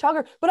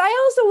talker. But I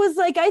also was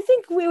like, I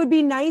think we would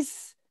be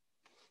nice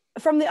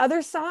from the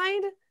other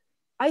side.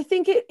 I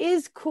think it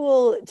is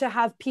cool to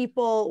have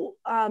people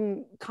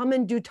come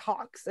and do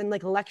talks and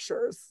like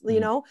lectures,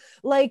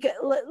 like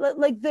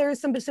there's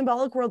some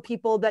Symbolic World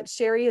people that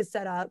Sherry has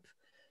set up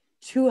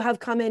to have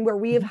come in, where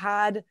we have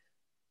had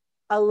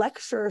a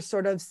lecture,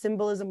 sort of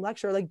symbolism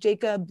lecture, like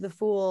Jacob the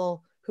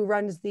Fool, who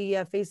runs the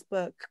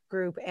Facebook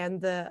group and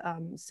the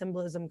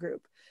symbolism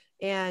group,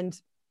 and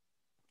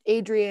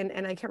Adrian,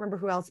 and I can't remember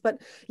who else,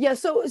 but yeah.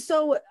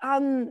 So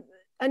and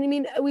I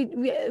mean,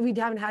 we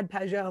haven't had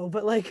Pajot,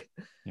 but like,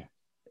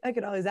 I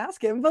could always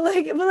ask him, but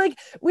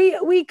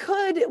we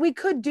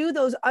could do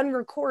those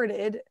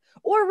unrecorded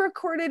or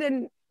recorded,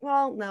 and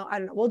well, no, I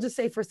don't know. We'll just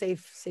say for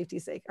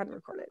safety's sake,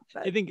 unrecorded.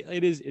 But I think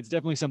it's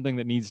definitely something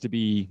that needs to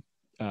be,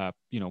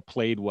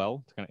 played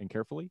well and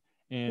carefully.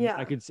 And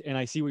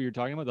I see what you're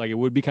talking about. Like, it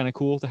would be kind of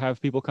cool to have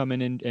people come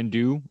in and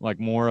do like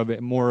more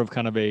of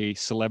kind of a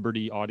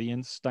celebrity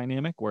audience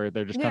dynamic, where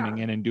they're just coming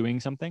in and doing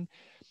something.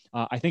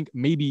 I think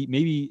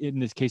maybe in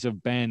this case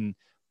of Ben,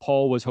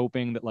 Paul was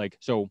hoping that, like,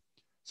 so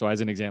as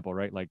an example,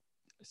 right? Like,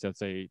 so let's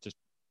say, just,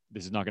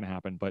 this is not going to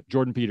happen, but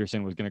Jordan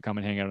Peterson was going to come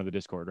and hang out on the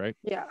Discord, right?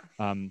 Yeah.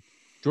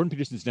 Jordan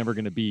Peterson's never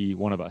going to be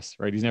one of us,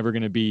 right? He's never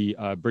going to be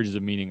Bridges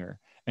of Meaninger.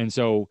 And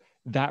so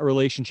that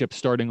relationship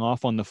starting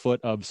off on the foot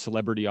of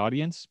celebrity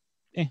audience,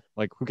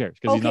 like, who cares?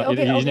 Because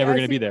he's never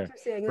going to be there,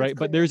 right?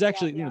 But there's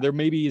actually, there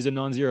maybe is a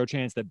non-zero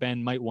chance that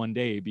Ben might one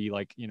day be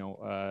like,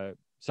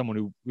 someone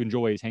who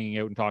enjoys hanging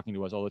out and talking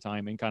to us all the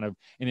time and kind of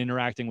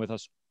interacting with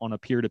us on a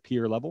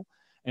peer-to-peer level.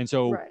 And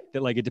so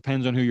that, like, it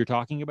depends on who you're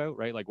talking about,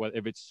 right? Like,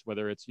 whether it's,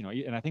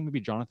 and I think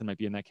maybe Jonathan might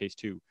be in that case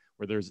too,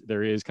 where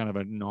there is kind of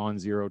a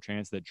non-zero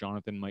chance that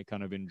Jonathan might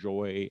kind of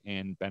enjoy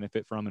and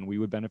benefit from, and we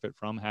would benefit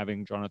from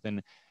having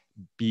Jonathan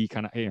be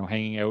kind of,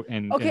 hanging out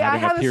and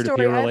having a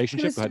peer-to-peer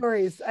relationship.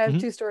 I have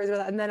two stories about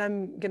that, and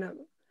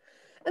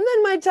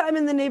then my time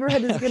in the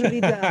neighborhood is gonna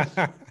be done.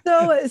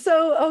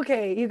 So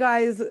okay, you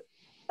guys.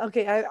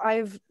 Okay,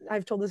 I've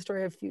told this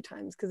story a few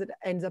times because it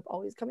ends up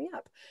always coming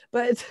up,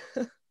 but.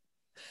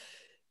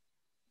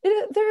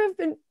 There have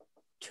been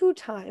 2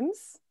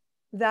 times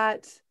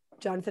that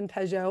Jonathan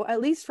Pajot,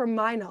 at least from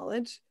my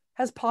knowledge,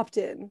 has popped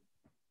in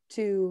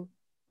to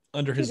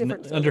under his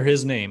name.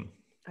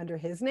 Under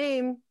his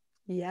name,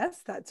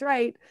 Yes, that's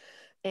right.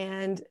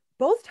 And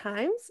both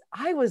times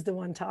I was the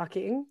one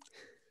talking.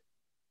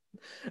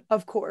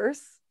 Of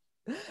course.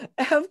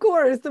 Of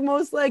course, the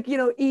most like,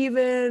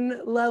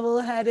 even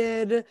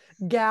level-headed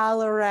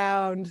gal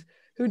around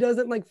who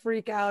doesn't like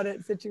freak out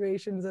at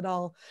situations at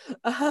all.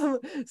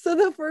 So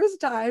the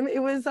first time I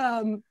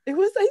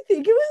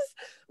think it was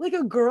like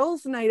a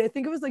girls' night. I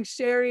think it was like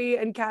Sherry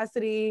and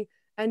Cassidy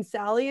and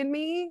Sally and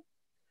me.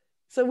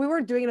 So we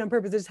weren't doing it on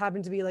purpose. It just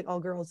happened to be like all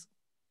girls.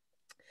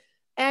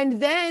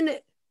 And then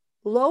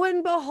lo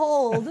and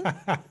behold,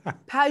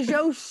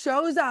 Pajot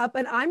shows up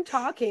and I'm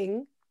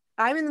talking.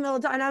 I'm in the middle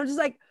of time and I was just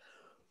like,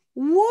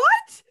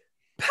 what?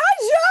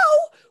 Pajot,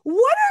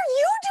 what are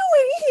you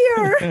doing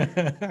here?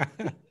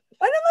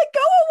 And I'm like, go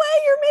away,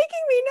 you're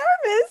making me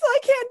nervous. I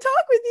can't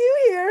talk with you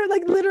here.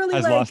 Like literally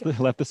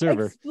left the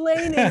server.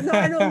 Explaining. No,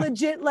 I know,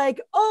 legit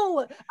like,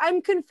 oh,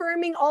 I'm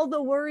confirming all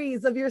the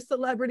worries of your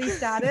celebrity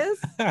status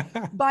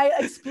by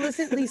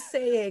explicitly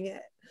saying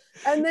it.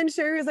 And then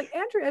Sherry was like,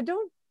 Andrea,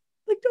 don't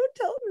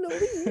tell him to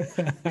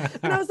leave.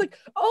 And I was like,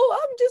 oh,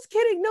 I'm just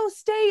kidding. No,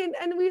 stay.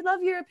 And we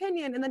love your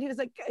opinion. And then he was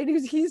like,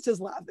 he's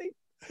just laughing.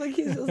 Like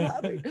he's just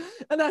laughing.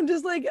 And I'm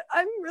just like,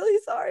 I'm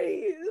really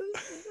sorry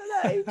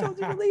that I told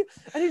you to leave.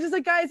 And he's just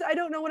like, guys, I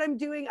don't know what I'm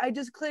doing. I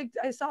just clicked.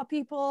 I saw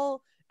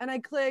people and I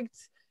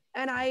clicked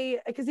and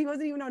because he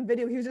wasn't even on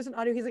video. He was just on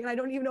audio. He's like, I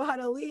don't even know how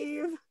to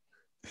leave.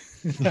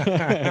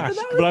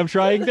 But I'm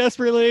trying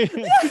desperately.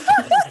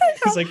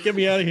 He's like, get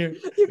me out of here.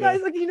 You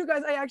guys,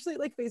 guys, I actually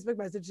like Facebook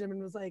messaged him and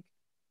was like,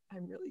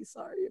 I'm really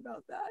sorry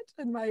about that.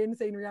 And my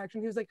insane reaction,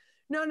 he was like,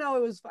 no,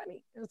 it was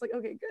funny. I was like,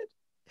 okay, good.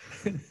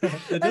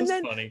 It is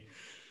funny.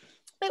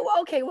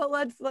 Okay,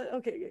 well,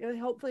 okay.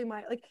 Hopefully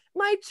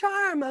my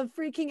charm of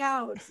freaking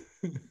out,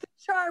 the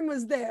charm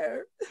was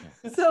there.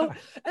 So, and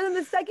then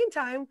the second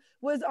time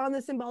was on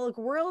the Symbolic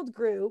World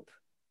group,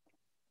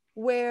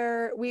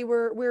 where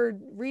we're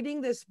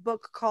reading this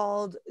book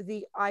called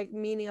The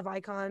Meaning of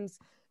Icons,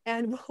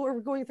 and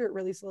we're going through it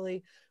really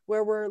slowly,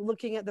 where we're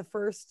looking at the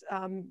first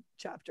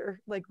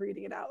chapter, like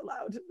reading it out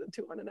loud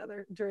to one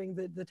another during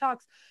the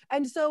talks.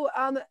 And so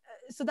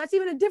that's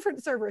even a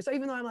different server. So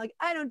even though I'm like,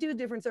 I don't do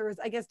different servers,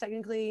 I guess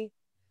technically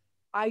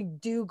I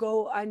do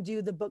go and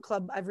do the book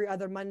club every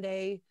other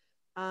Monday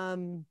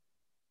on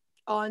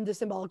the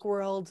Symbolic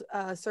World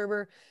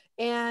server.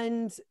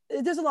 And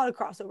there's a lot of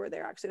crossover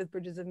there actually with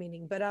Bridges of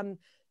Meaning. But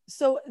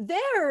so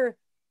there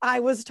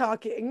I was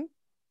talking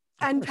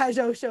and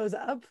Pajot shows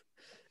up.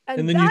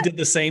 And then you did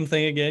the same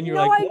thing again. You're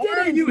like,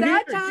 why are you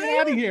here? Get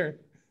out of here.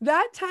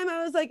 That time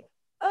I was like,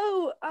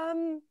 oh,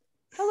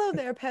 hello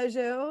there,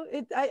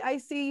 Pajot. I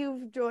see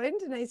you've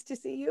joined. Nice to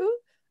see you.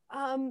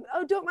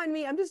 Oh, don't mind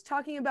me. I'm just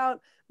talking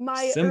about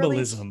my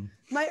symbolism.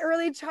 My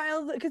early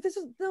childhood, because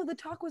the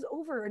talk was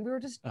over and we were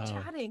just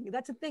chatting.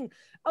 That's the thing.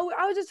 Oh,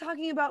 I was just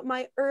talking about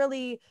my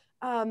early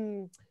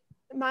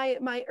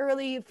my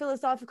early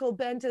philosophical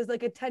bent as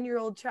like a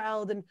 10-year-old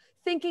child and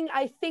thinking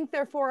I think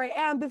therefore I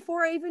am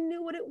before I even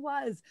knew what it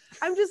was.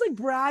 I'm just like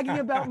bragging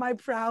about my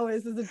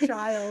prowess as a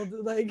child,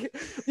 like,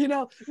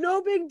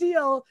 no big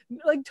deal,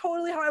 like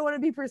totally how I want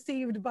to be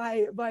perceived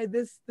by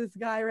this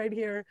guy right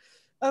here.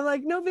 I'm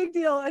like, no big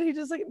deal. And he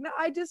just like, no,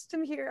 I just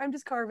am here. I'm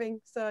just carving.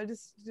 So I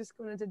just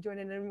wanted to join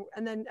in.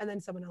 And then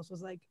someone else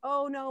was like,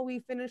 oh no, we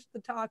finished the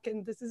talk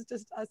and this is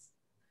just us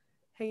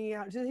hanging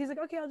out. He's like,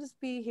 okay, I'll just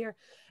be here.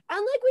 And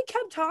like we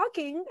kept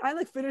talking. I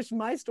like finished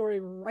my story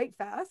right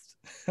fast.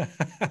 And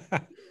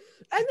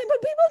then,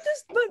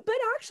 but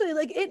actually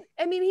like it,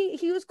 I mean,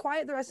 he was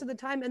quiet the rest of the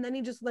time and then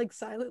he just like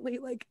silently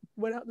like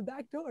went out the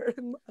back door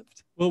and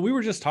left. Well, we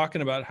were just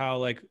talking about how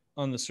like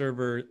on the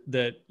server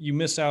that you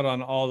miss out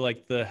on all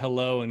like the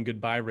hello and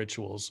goodbye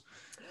rituals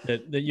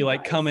that you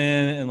like come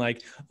in and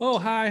like, oh,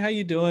 hi, how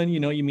you doing?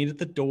 You meet at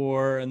the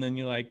door and then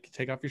you like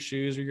take off your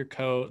shoes or your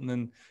coat and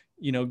then,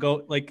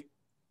 go like,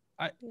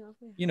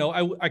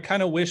 I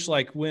kind of wish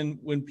like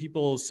when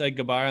people said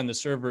goodbye on the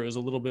server, it was a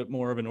little bit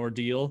more of an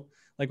ordeal.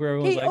 Like where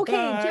everyone's like, okay,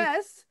 bye.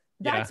 Jess,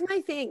 that's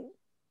my thing.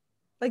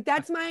 Like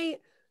that's my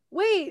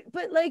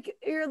but like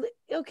you're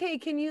okay.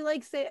 Can you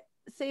like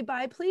say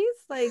bye, please?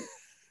 Like,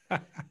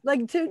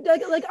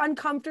 like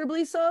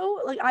uncomfortably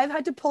so. Like I've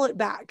had to pull it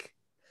back,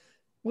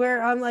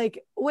 where I'm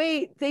like,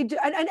 wait, they do,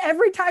 and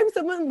every time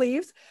someone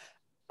leaves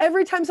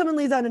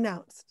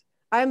unannounced,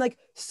 I'm like,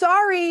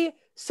 sorry,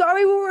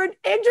 we weren't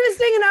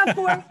interesting enough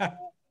for.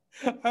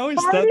 I always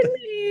thought that.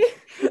 Me.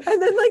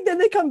 And then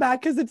they come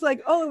back because it's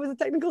like, oh, it was a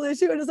technical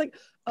issue, and it's like,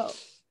 oh,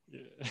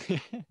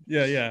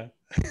 yeah.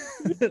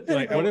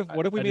 Like,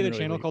 what if we made a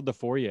channel called The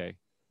Foyer,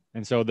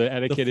 and so the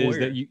etiquette is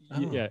that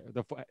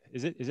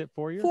is it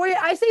foyer? Foyer.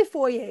 I say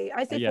foyer.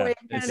 Foyer.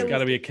 It's got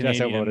to be a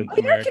Canadian. Oh,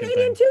 you're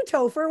Canadian too,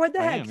 Topher. What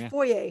the heck?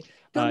 Foyer.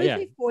 Don't they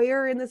say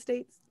foyer in the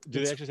States?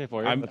 Do they actually say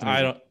foyer?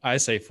 I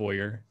say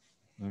foyer.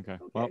 Okay.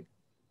 Well,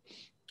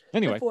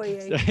 Anyway,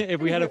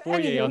 if we had a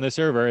foyer on the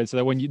server, and so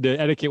that the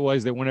etiquette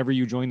was that whenever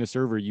you join the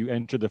server, you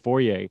enter the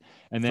foyer,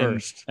 and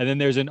then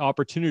there's an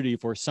opportunity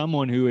for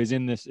someone who is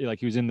in this, like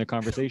who's in the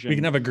conversation. We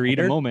can have a greeter.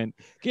 At the moment,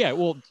 yeah.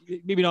 Well,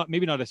 maybe not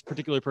a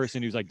particular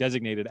person who's like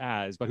designated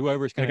as, but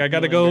whoever's kind of I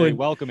gotta go and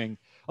welcoming.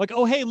 Like,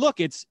 oh hey, look,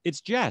 it's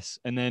Jess,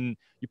 and then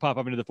you pop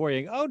up into the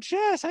foyer. Oh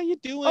Jess, how you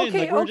doing? Okay,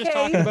 like we're just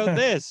talking about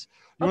this.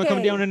 You want to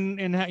come down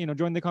and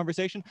join the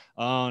conversation?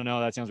 Oh no,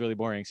 that sounds really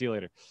boring. See you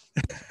later.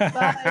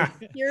 But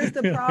here's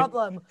the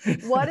problem.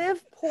 What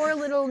if poor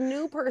little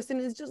new person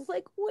is just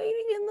like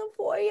waiting in the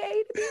foyer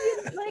to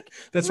be like?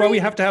 That's why we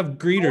have to have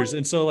greeters.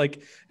 And so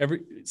like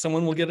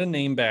someone will get a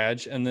name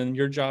badge, and then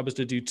your job is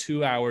to do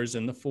 2 hours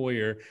in the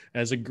foyer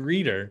as a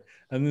greeter.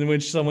 And then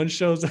when someone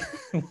shows up,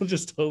 we'll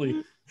just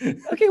totally.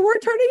 Okay, we're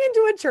turning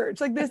into a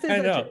church. Like this is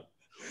a church.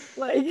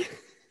 Like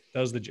that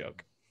was the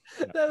joke.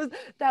 That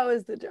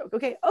was the joke.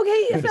 Okay,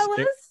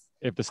 fellas.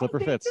 If the slipper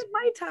fits. It's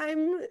my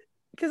time,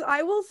 because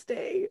I will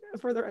stay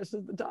for the rest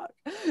of the talk.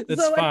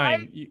 That's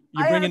fine. You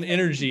bring an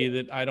energy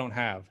that I don't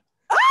have.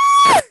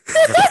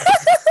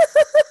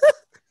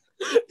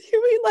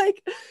 You mean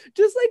like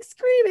just like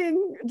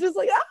screaming, just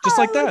like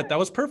that? That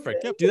was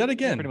perfect. Yep. Do that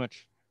again. Pretty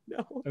much.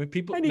 No. I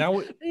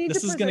mean,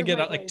 this is going to get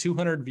out like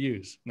 200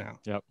 views now.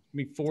 Yep. I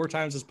mean, 4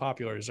 times as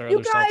popular as our you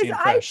other guys, Salty and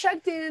Fresh. I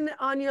checked in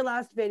on your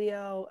last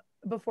video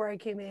before I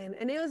came in,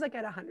 and it was like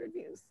at 100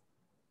 views.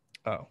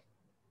 Oh.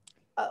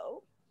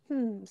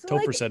 So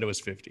Topher said it was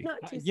 50.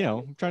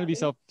 I'm trying to be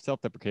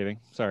self-deprecating.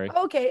 Sorry.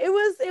 Okay, it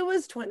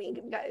was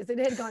 20, guys. It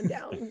had gone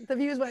down. The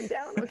views went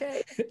down.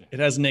 Okay. It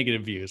has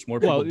negative views. More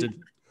people did.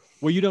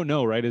 What you don't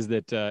know, right, is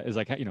that is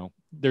like,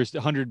 there's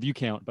 100 view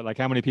count, but like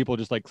how many people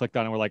just like clicked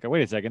on it and were like, oh,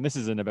 wait a second, this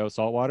isn't about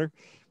saltwater.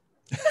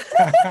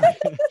 Salty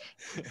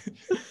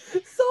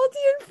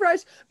and fresh.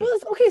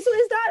 Okay, so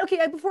is that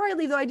okay? Before I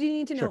leave, though, I do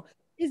need to know: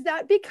 is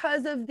that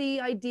because of the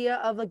idea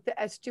of like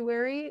the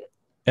estuary?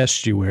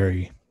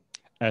 Estuary.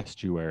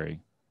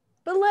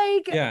 But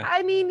like, yeah.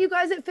 I mean, you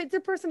guys, it fits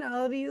your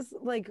personalities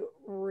like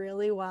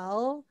really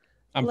well.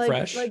 I'm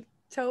fresh. Like,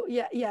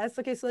 yes.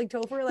 Okay, so like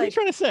Topher, like, what are you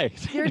trying to say?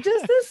 You're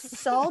just this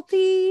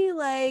salty,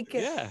 like,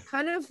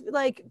 kind of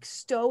like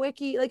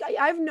stoic-y. Like,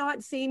 I've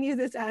not seen you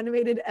this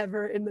animated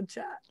ever in the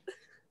chat.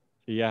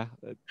 Yeah,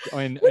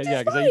 I mean,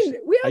 because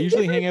I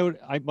usually hang out.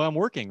 I'm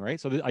working, right?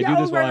 So I do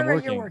this while I'm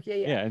working.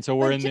 Yeah, and so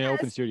we're in the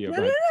open studio.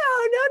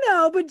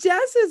 No. But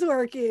Jess is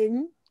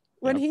working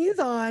when he's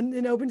on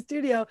in open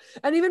studio,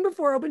 and even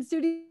before open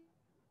studio.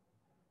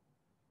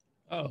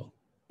 Oh.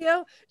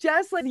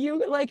 Jess, like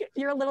you're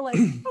a little like,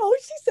 oh,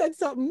 she said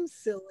something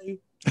silly.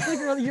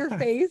 Like your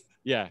face.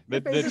 Yeah,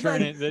 the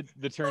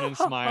turn and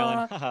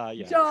smile and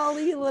yeah.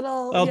 Jolly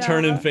little. I'll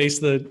turn and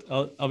face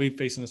I'll be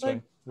facing this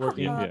way.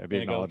 Working. Yeah, be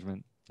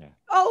acknowledgement. Yeah.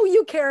 Oh,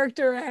 you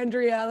character,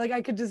 Andrea. Like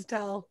I could just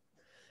tell.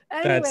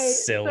 Anyway,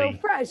 that's silly. So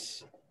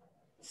fresh,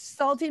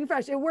 salty and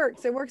fresh. It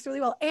works. It works really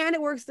well, and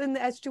it works in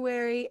the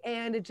estuary,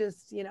 and it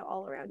just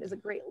all around is a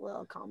great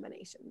little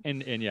combination.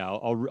 And yeah,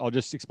 I'll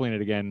just explain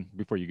it again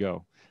before you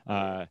go.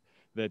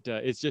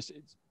 It's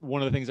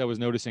one of the things I was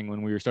noticing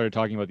when we started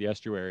talking about the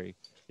estuary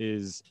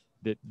is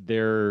that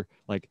there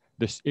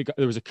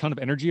was a ton of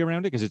energy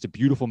around it because it's a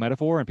beautiful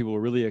metaphor and people were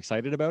really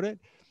excited about it.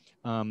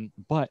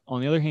 But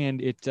on the other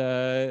hand, it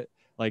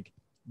like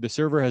the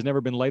server has never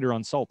been lighter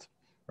on salt,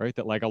 right?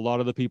 That like a lot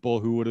of the people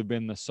who would have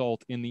been the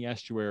salt in the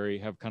estuary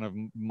have kind of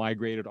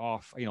migrated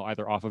off,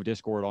 either off of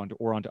Discord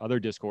onto other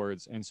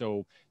Discords. And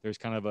so there's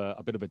kind of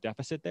a bit of a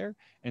deficit there.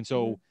 And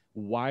so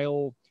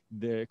while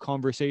the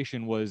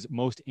conversation was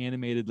most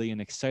animatedly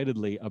and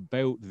excitedly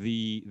about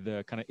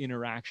the kind of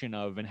interaction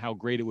of and how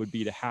great it would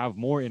be to have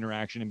more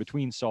interaction in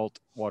between salt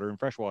water and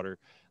freshwater,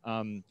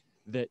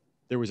 that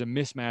there was a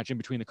mismatch in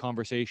between the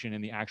conversation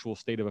and the actual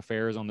state of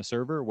affairs on the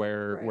server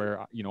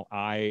where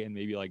I and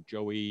maybe like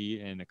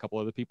Joey and a couple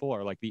other people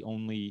are like the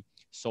only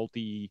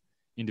salty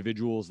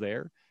individuals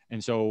there.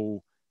 And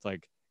so it's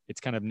like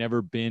it's kind of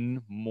never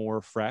been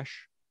more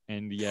fresh,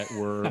 and yet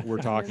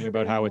we're talking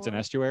about how it's an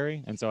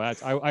estuary. And so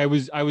that's I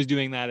was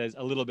doing that as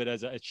a little bit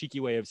as a cheeky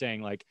way of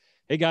saying like,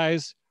 hey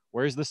guys,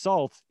 where's the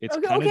salt? It's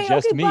kind of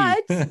just me.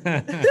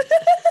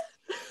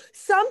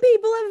 Some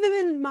people have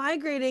been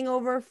migrating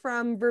over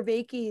from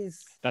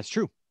Vervaeke's. That's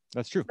true.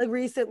 Like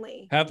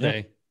recently. Have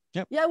they?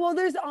 Yep. Yeah. Well,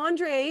 there's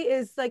Andre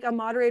is like a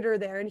moderator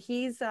there, and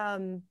he's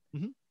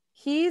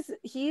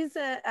he's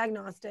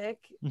agnostic,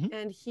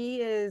 and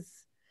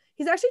he's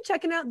actually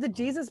checking out the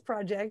Jesus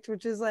Project,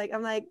 which is like,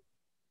 I'm like,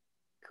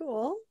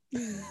 cool.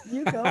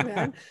 You go,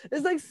 man.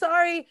 It's like,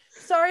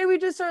 sorry, we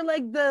just are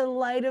like the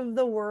light of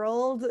the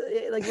world.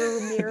 Like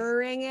we're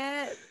mirroring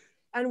it.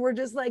 And we're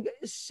just like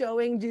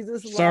showing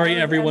Jesus love. Sorry,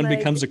 everyone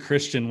becomes a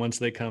Christian once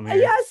they come here.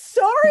 Yeah,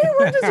 sorry,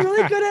 we're just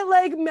really good at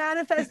like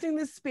manifesting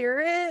the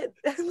spirit.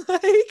 And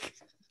like,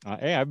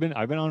 hey, I've been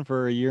on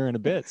for a year and a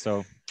bit,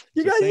 so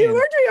you guys, you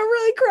were doing a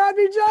really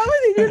crappy job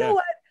with it. You know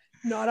what?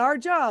 Not our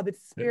job;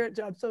 it's spirit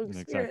job. So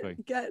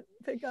spirit,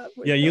 pick up.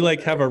 Yeah, you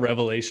like have a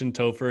revelation,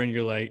 Topher, and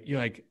you're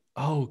like,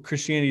 oh,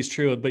 Christianity is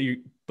true, but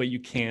you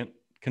can't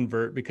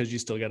convert because you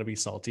still got to be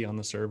salty on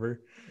the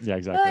server. Yeah,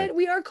 exactly. But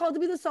we are called to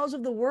be the salt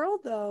of the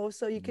world, though,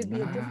 so you could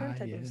be a different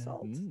type of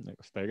salt.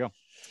 There you go.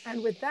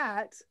 And with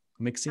that,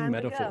 mixing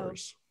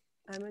metaphors.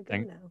 I'm gonna go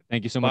now.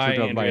 Thank you so much for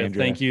dropping by,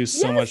 Andrea. Thank you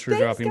so much for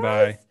dropping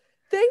by.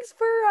 Thanks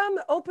for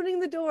opening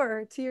the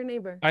door to your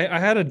neighbor. I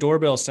had a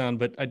doorbell sound,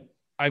 but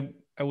I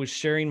was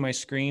sharing my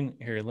screen.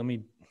 Here, let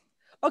me.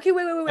 Okay,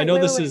 wait. I know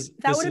wait.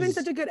 That would have been is...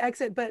 such a good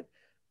exit, but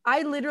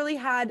I literally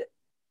had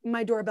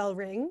my doorbell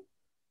ring.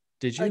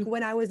 Did you? Like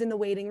when I was in the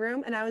waiting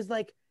room, and I was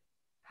like,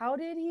 "How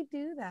did he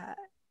do that?"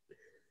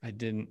 I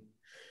didn't.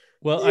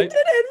 Well, I didn't,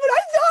 but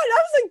I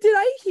was like, "Did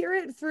I hear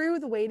it through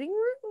the waiting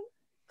room?"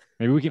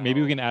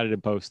 Maybe we can add it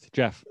in post.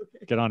 Jeff,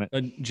 get on it.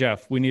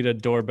 Jeff, we need a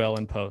doorbell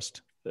in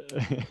post.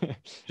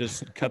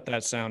 Just cut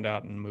that sound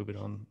out and move it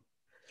on.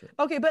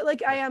 Okay, but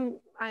like I'm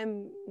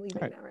leaving now,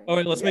 right? All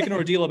right, let's make an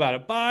ordeal about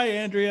it. Bye,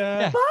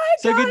 Andrea. Yeah. Bye,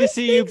 guys. So good to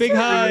see you. Big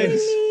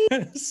hugs.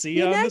 See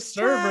you on the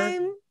server.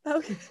 Time.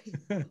 Okay.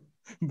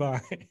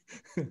 Bye.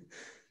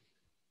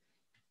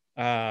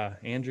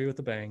 Andrea with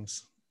the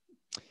bangs.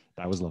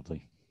 That was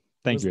lovely.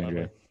 Thank you,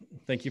 Andrea.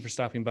 Thank you for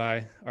stopping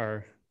by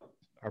our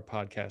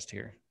podcast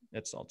here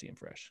at Salty and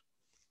Fresh.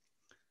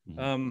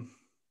 Mm-hmm.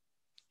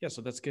 Yeah,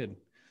 so that's good.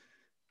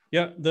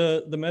 Yeah,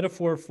 the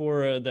metaphor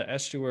for the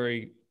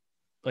estuary,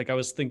 like I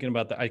was thinking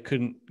about that. I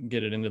couldn't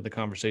get it into the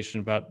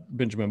conversation about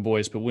Benjamin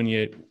Boyce, but when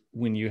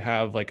you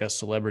have like a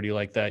celebrity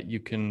like that,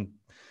 you can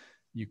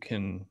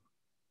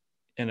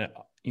and a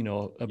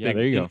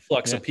big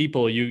influx of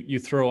people, you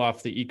throw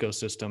off the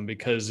ecosystem,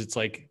 because it's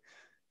like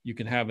you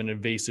can have an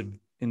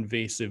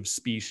invasive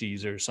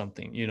species or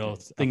something,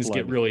 things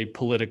get really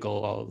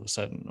political all of a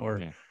sudden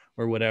or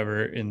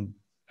whatever. And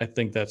I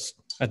think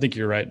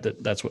you're right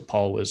that's what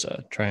Paul was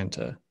trying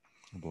to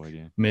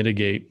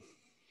mitigate.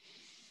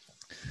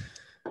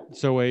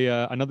 So we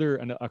gotta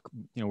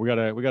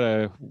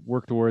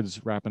work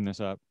towards wrapping this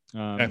up.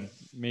 Okay.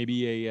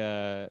 Maybe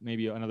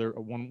another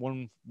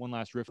one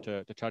last riff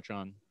to touch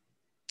on,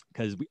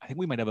 because I think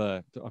we might have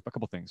a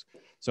couple things.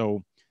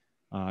 So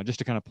just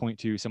to kind of point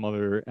to some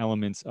other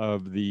elements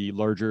of the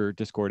larger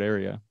Discord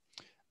area.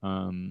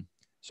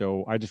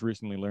 So I just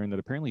recently learned that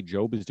apparently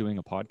Job is doing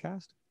a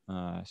podcast.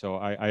 So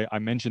I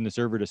mentioned the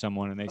server to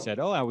someone, and they said,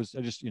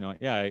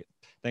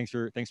 thanks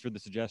for the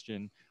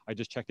suggestion. I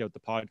just checked out the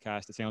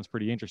podcast. It sounds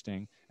pretty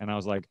interesting. And I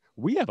was like,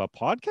 we have a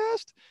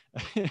podcast?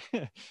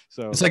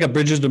 So it's like a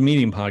Bridges to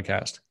Meeting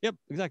podcast. Yep,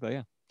 exactly.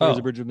 Yeah. There's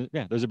a Bridges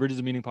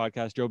to Meeting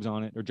podcast. Job's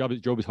on it, or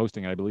Job is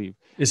hosting it, I believe.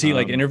 Is he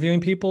like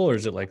interviewing people, or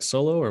is it like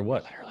solo, or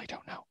what? I literally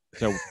don't know.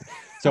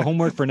 So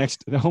homework for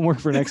next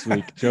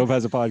week. Job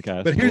has a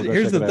podcast. But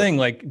here's the thing,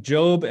 like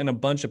Job and a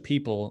bunch of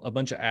people, a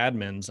bunch of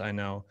admins I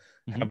know,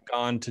 have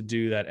gone to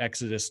do that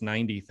Exodus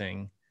 90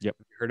 thing. Yep.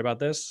 You heard about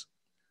this?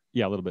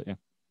 Yeah, a little bit. Yeah.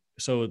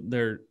 So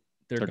they're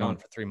gone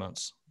for 3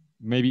 months.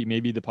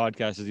 Maybe the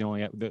podcast is the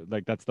only,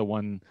 like that's the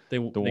one. They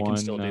can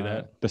still do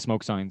that. The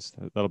smoke signs,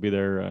 that'll be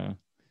their.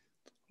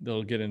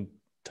 They'll get in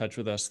touch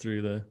with us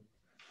through the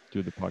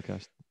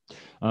podcast.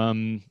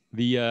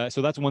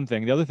 So that's one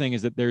thing. The other thing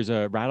is that there's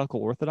a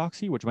Radical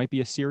Orthodoxy, which might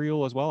be a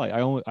serial as well. I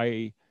don't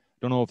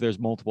know if there's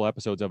multiple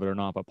episodes of it or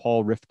not, but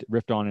Paul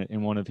riffed on it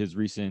in one of his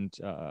recent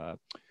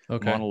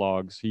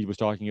monologues. He was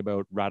talking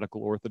about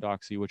Radical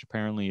Orthodoxy, which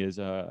apparently is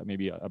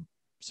maybe a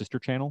sister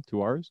channel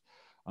to ours,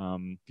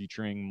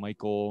 featuring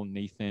Michael,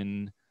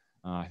 Nathan,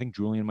 I think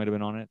Julian might have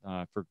been on it.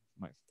 For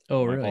my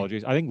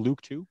apologies. I think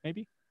Luke too,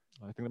 maybe.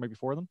 I think there might be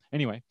 4 of them.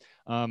 Anyway,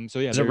 so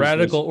yeah. Is it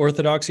Radical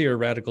Orthodoxy or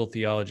Radical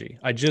Theology?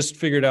 I just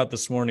figured out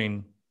this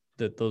morning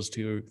that those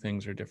two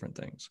things are different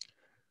things.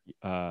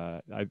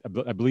 I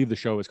believe the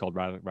show is called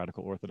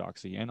Radical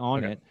Orthodoxy, and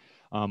on it,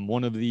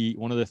 one of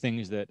the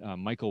things that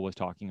Michael was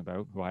talking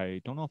about, who I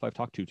don't know if I've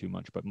talked to too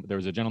much, but there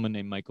was a gentleman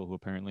named Michael who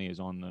apparently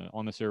is on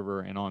the server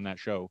and on that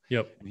show.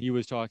 Yep. And he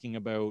was talking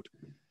about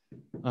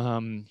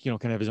kind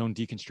of his own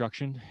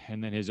deconstruction,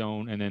 and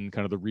then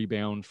kind of the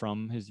rebound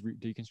from his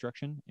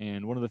deconstruction.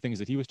 And one of the things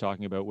that he was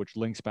talking about, which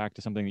links back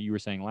to something that you were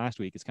saying last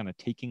week, is kind of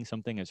taking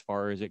something as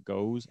far as it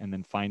goes and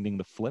then finding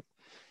the flip.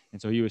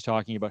 And so he was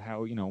talking about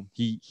how,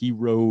 he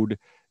rode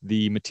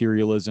the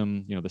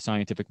materialism, the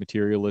scientific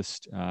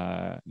materialist,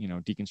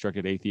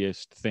 deconstructed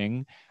atheist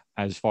thing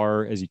as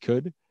far as he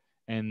could.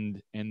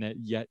 And that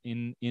yet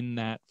in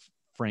that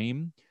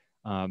frame,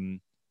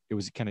 it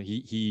was kind of,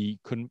 he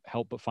couldn't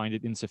help but find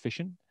it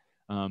insufficient,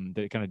 that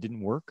it kind of didn't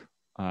work,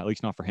 at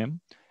least not for him.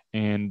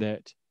 And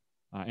that,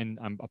 and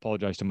I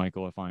apologize to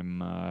Michael if I'm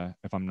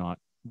not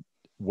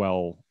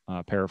well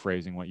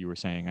paraphrasing what you were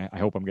saying. I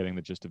hope I'm getting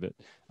the gist of it.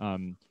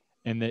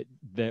 And that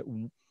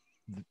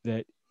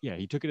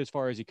he took it as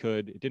far as he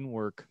could. It didn't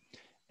work,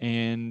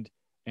 and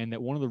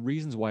that one of the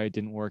reasons why it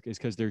didn't work is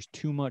because there's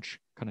too much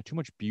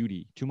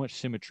beauty, too much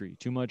symmetry,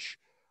 too much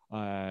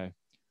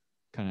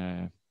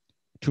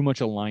too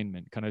much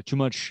alignment, kind of too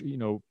much,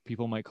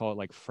 people might call it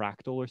like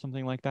fractal or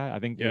something like that. I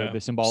think the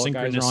symbolic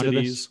guys are onto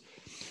this.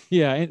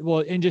 Yeah,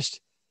 and just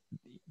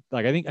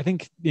like I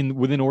think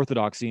within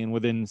Orthodoxy and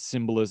within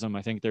symbolism,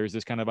 I think there's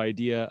this kind of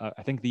idea.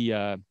 I think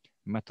the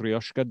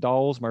matryoshka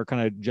dolls are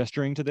kind of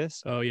gesturing to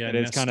this. Oh yeah, and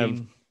it's kind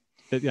of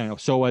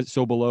that,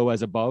 so below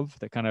as above.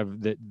 That kind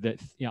of that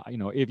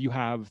if you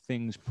have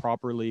things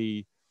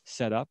properly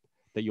set up,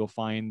 that you'll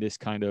find this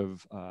kind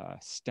of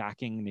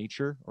stacking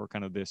nature, or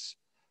kind of this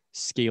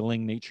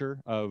scaling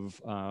nature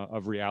of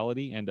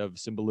reality and of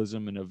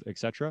symbolism and of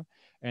etc.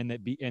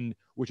 And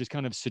which is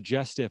kind of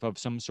suggestive of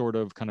some sort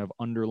of kind of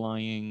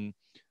underlying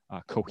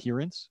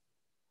coherence,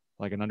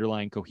 like an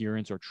underlying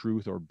coherence or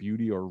truth or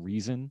beauty or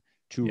reason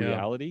to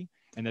reality,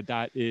 and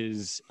that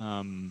is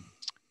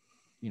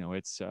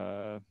it's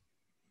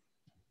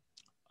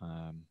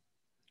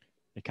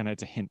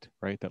it's a hint,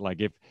 right? That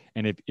like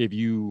if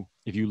you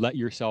let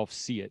yourself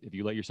see it, if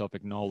you let yourself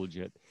acknowledge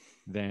it,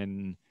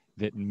 then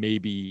that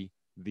maybe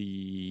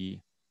the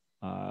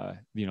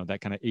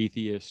that kind of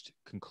atheist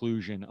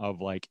conclusion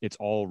of like it's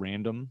all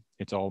random,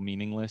 it's all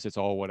meaningless, it's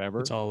all whatever,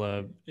 it's all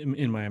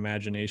in my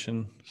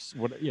imagination.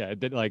 Like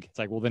it's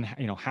like, well then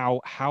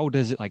how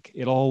does it, like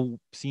it all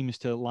seems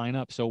to line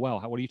up so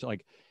well, what do you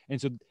like? And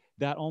so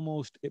that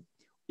almost,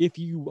 if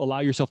you allow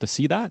yourself to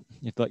see that,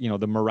 if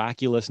the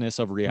miraculousness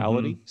of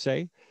reality,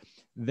 say,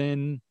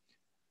 then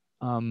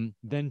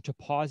to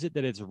posit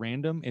that it's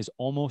random is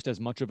almost as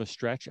much of a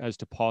stretch as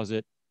to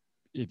posit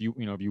if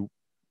you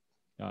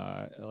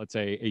let's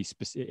say a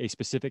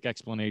specific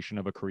explanation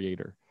of a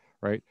creator,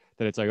 right?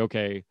 That it's like,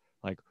 okay,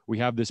 like we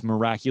have this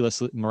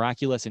miraculous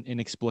and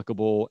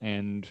inexplicable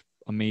and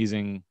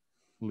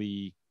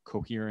amazingly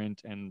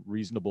coherent and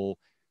reasonable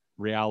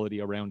reality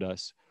around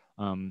us.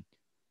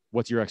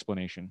 What's your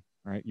explanation,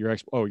 right? Your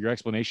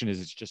explanation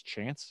is it's just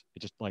chance.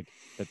 It's just like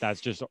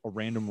that's just a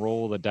random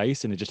roll of the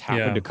dice and it just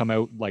happened to come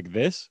out like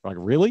this. Like,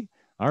 really?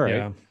 All right.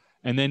 Yeah.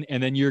 And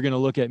then you're going to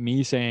look at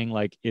me saying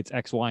like it's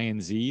X, Y, and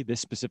Z,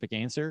 this specific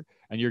answer,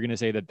 and you're going to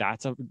say that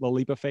that's a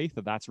leap of faith,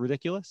 that's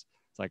ridiculous.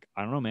 It's like,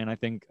 I don't know, man. I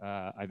think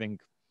look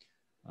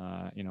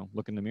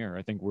in the mirror.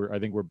 I think we're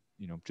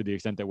to the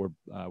extent that we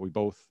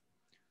both,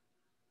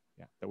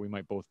 that we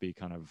might both be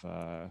kind of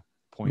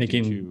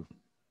pointing to.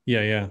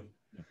 Yeah.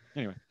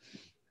 Anyway.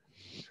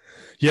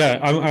 Yeah,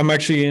 I'm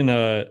actually I'm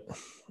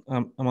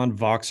on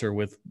Voxer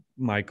with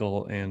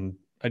Michael, and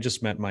I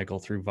just met Michael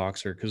through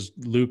Voxer because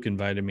Luke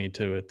invited me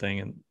to a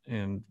thing,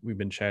 and we've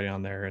been chatting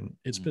on there, and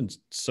it's been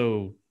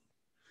so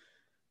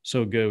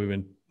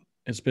good.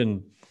 It's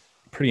been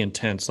pretty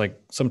intense.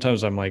 Like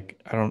sometimes I'm like,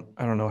 I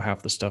don't know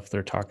half the stuff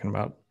they're talking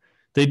about.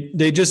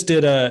 They just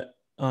did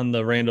on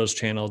the Randos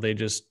channel, they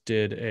just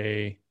did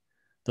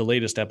the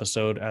latest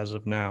episode as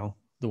of now,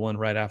 the one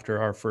right after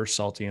our first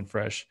Salty and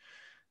Fresh,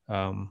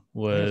 was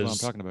that's what I'm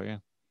talking about. Yeah.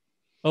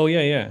 Oh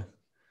yeah.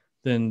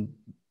 Then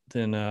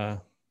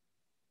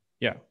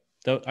yeah.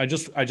 I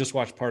just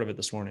watched part of it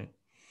this morning.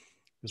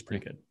 It was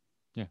pretty good.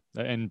 Yeah.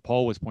 And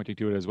Paul was pointing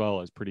to it as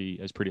well as pretty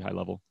high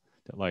level.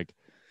 That like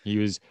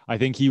I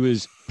think he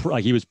was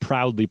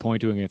proudly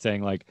pointing and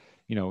saying like,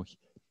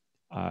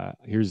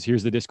 here's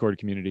the Discord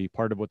community.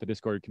 Part of what the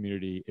Discord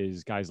community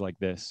is guys like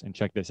this, and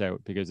check this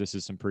out, because this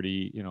is some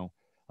pretty,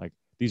 like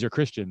these are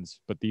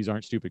Christians, but these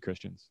aren't stupid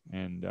Christians.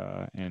 And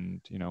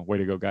way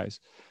to go, guys.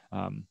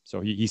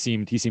 So he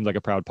seemed like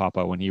a proud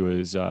papa when he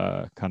was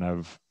kind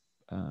of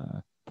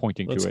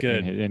pointing to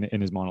it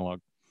in his monologue.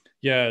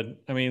 Yeah.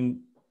 I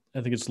mean,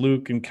 I think it's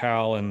Luke and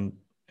Cal and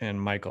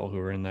Michael who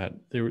were in that.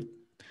 They were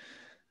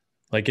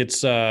like,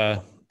 it's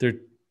they're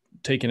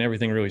taking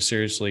everything really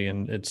seriously,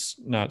 and it's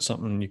not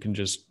something you can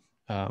just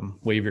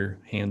wave your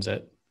hands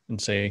at and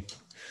say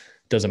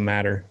doesn't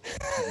matter.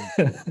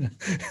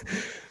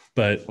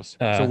 But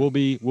so we'll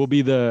be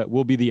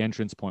the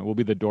entrance point. We'll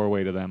be the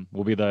doorway to them.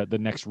 We'll be the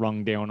next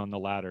rung down on the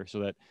ladder, so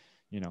that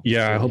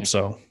Yeah, so I hope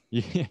so.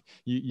 You can,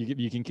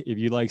 if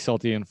you like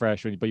Salty and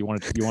Fresh, but you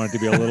want it to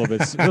be a little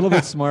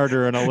bit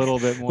smarter and a little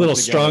bit more, a little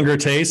stronger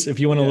taste. If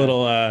you want a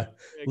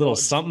little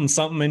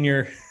something in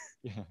your.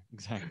 Yeah,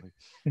 exactly.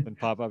 Then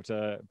pop up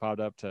to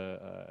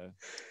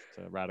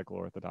radical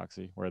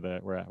orthodoxy, where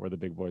the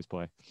big boys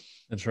play.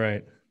 That's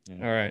right.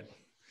 Yeah. All right.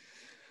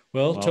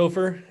 Well,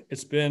 Topher,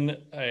 it's been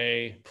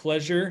a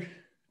pleasure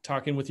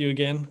talking with you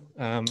again.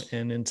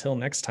 And until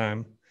next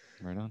time.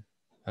 Right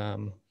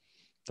on.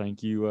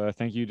 Thank you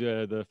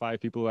to the 5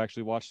 people who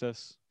actually watched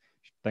us.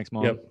 Thanks,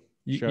 Mom. Yep.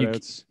 Shout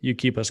outs. You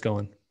keep us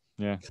going.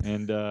 Yeah.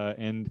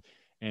 And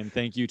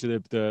thank you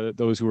to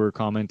those who were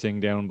commenting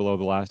down below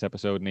the last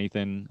episode.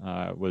 Nathan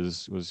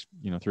was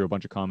threw a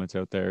bunch of comments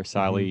out there.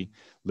 Sally,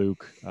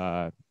 Luke,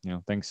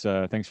 thanks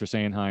for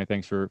saying hi.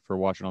 Thanks for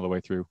watching all the way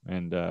through.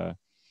 And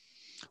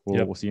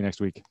we'll see you next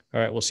week.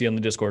 All right. We'll see you on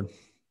the Discord.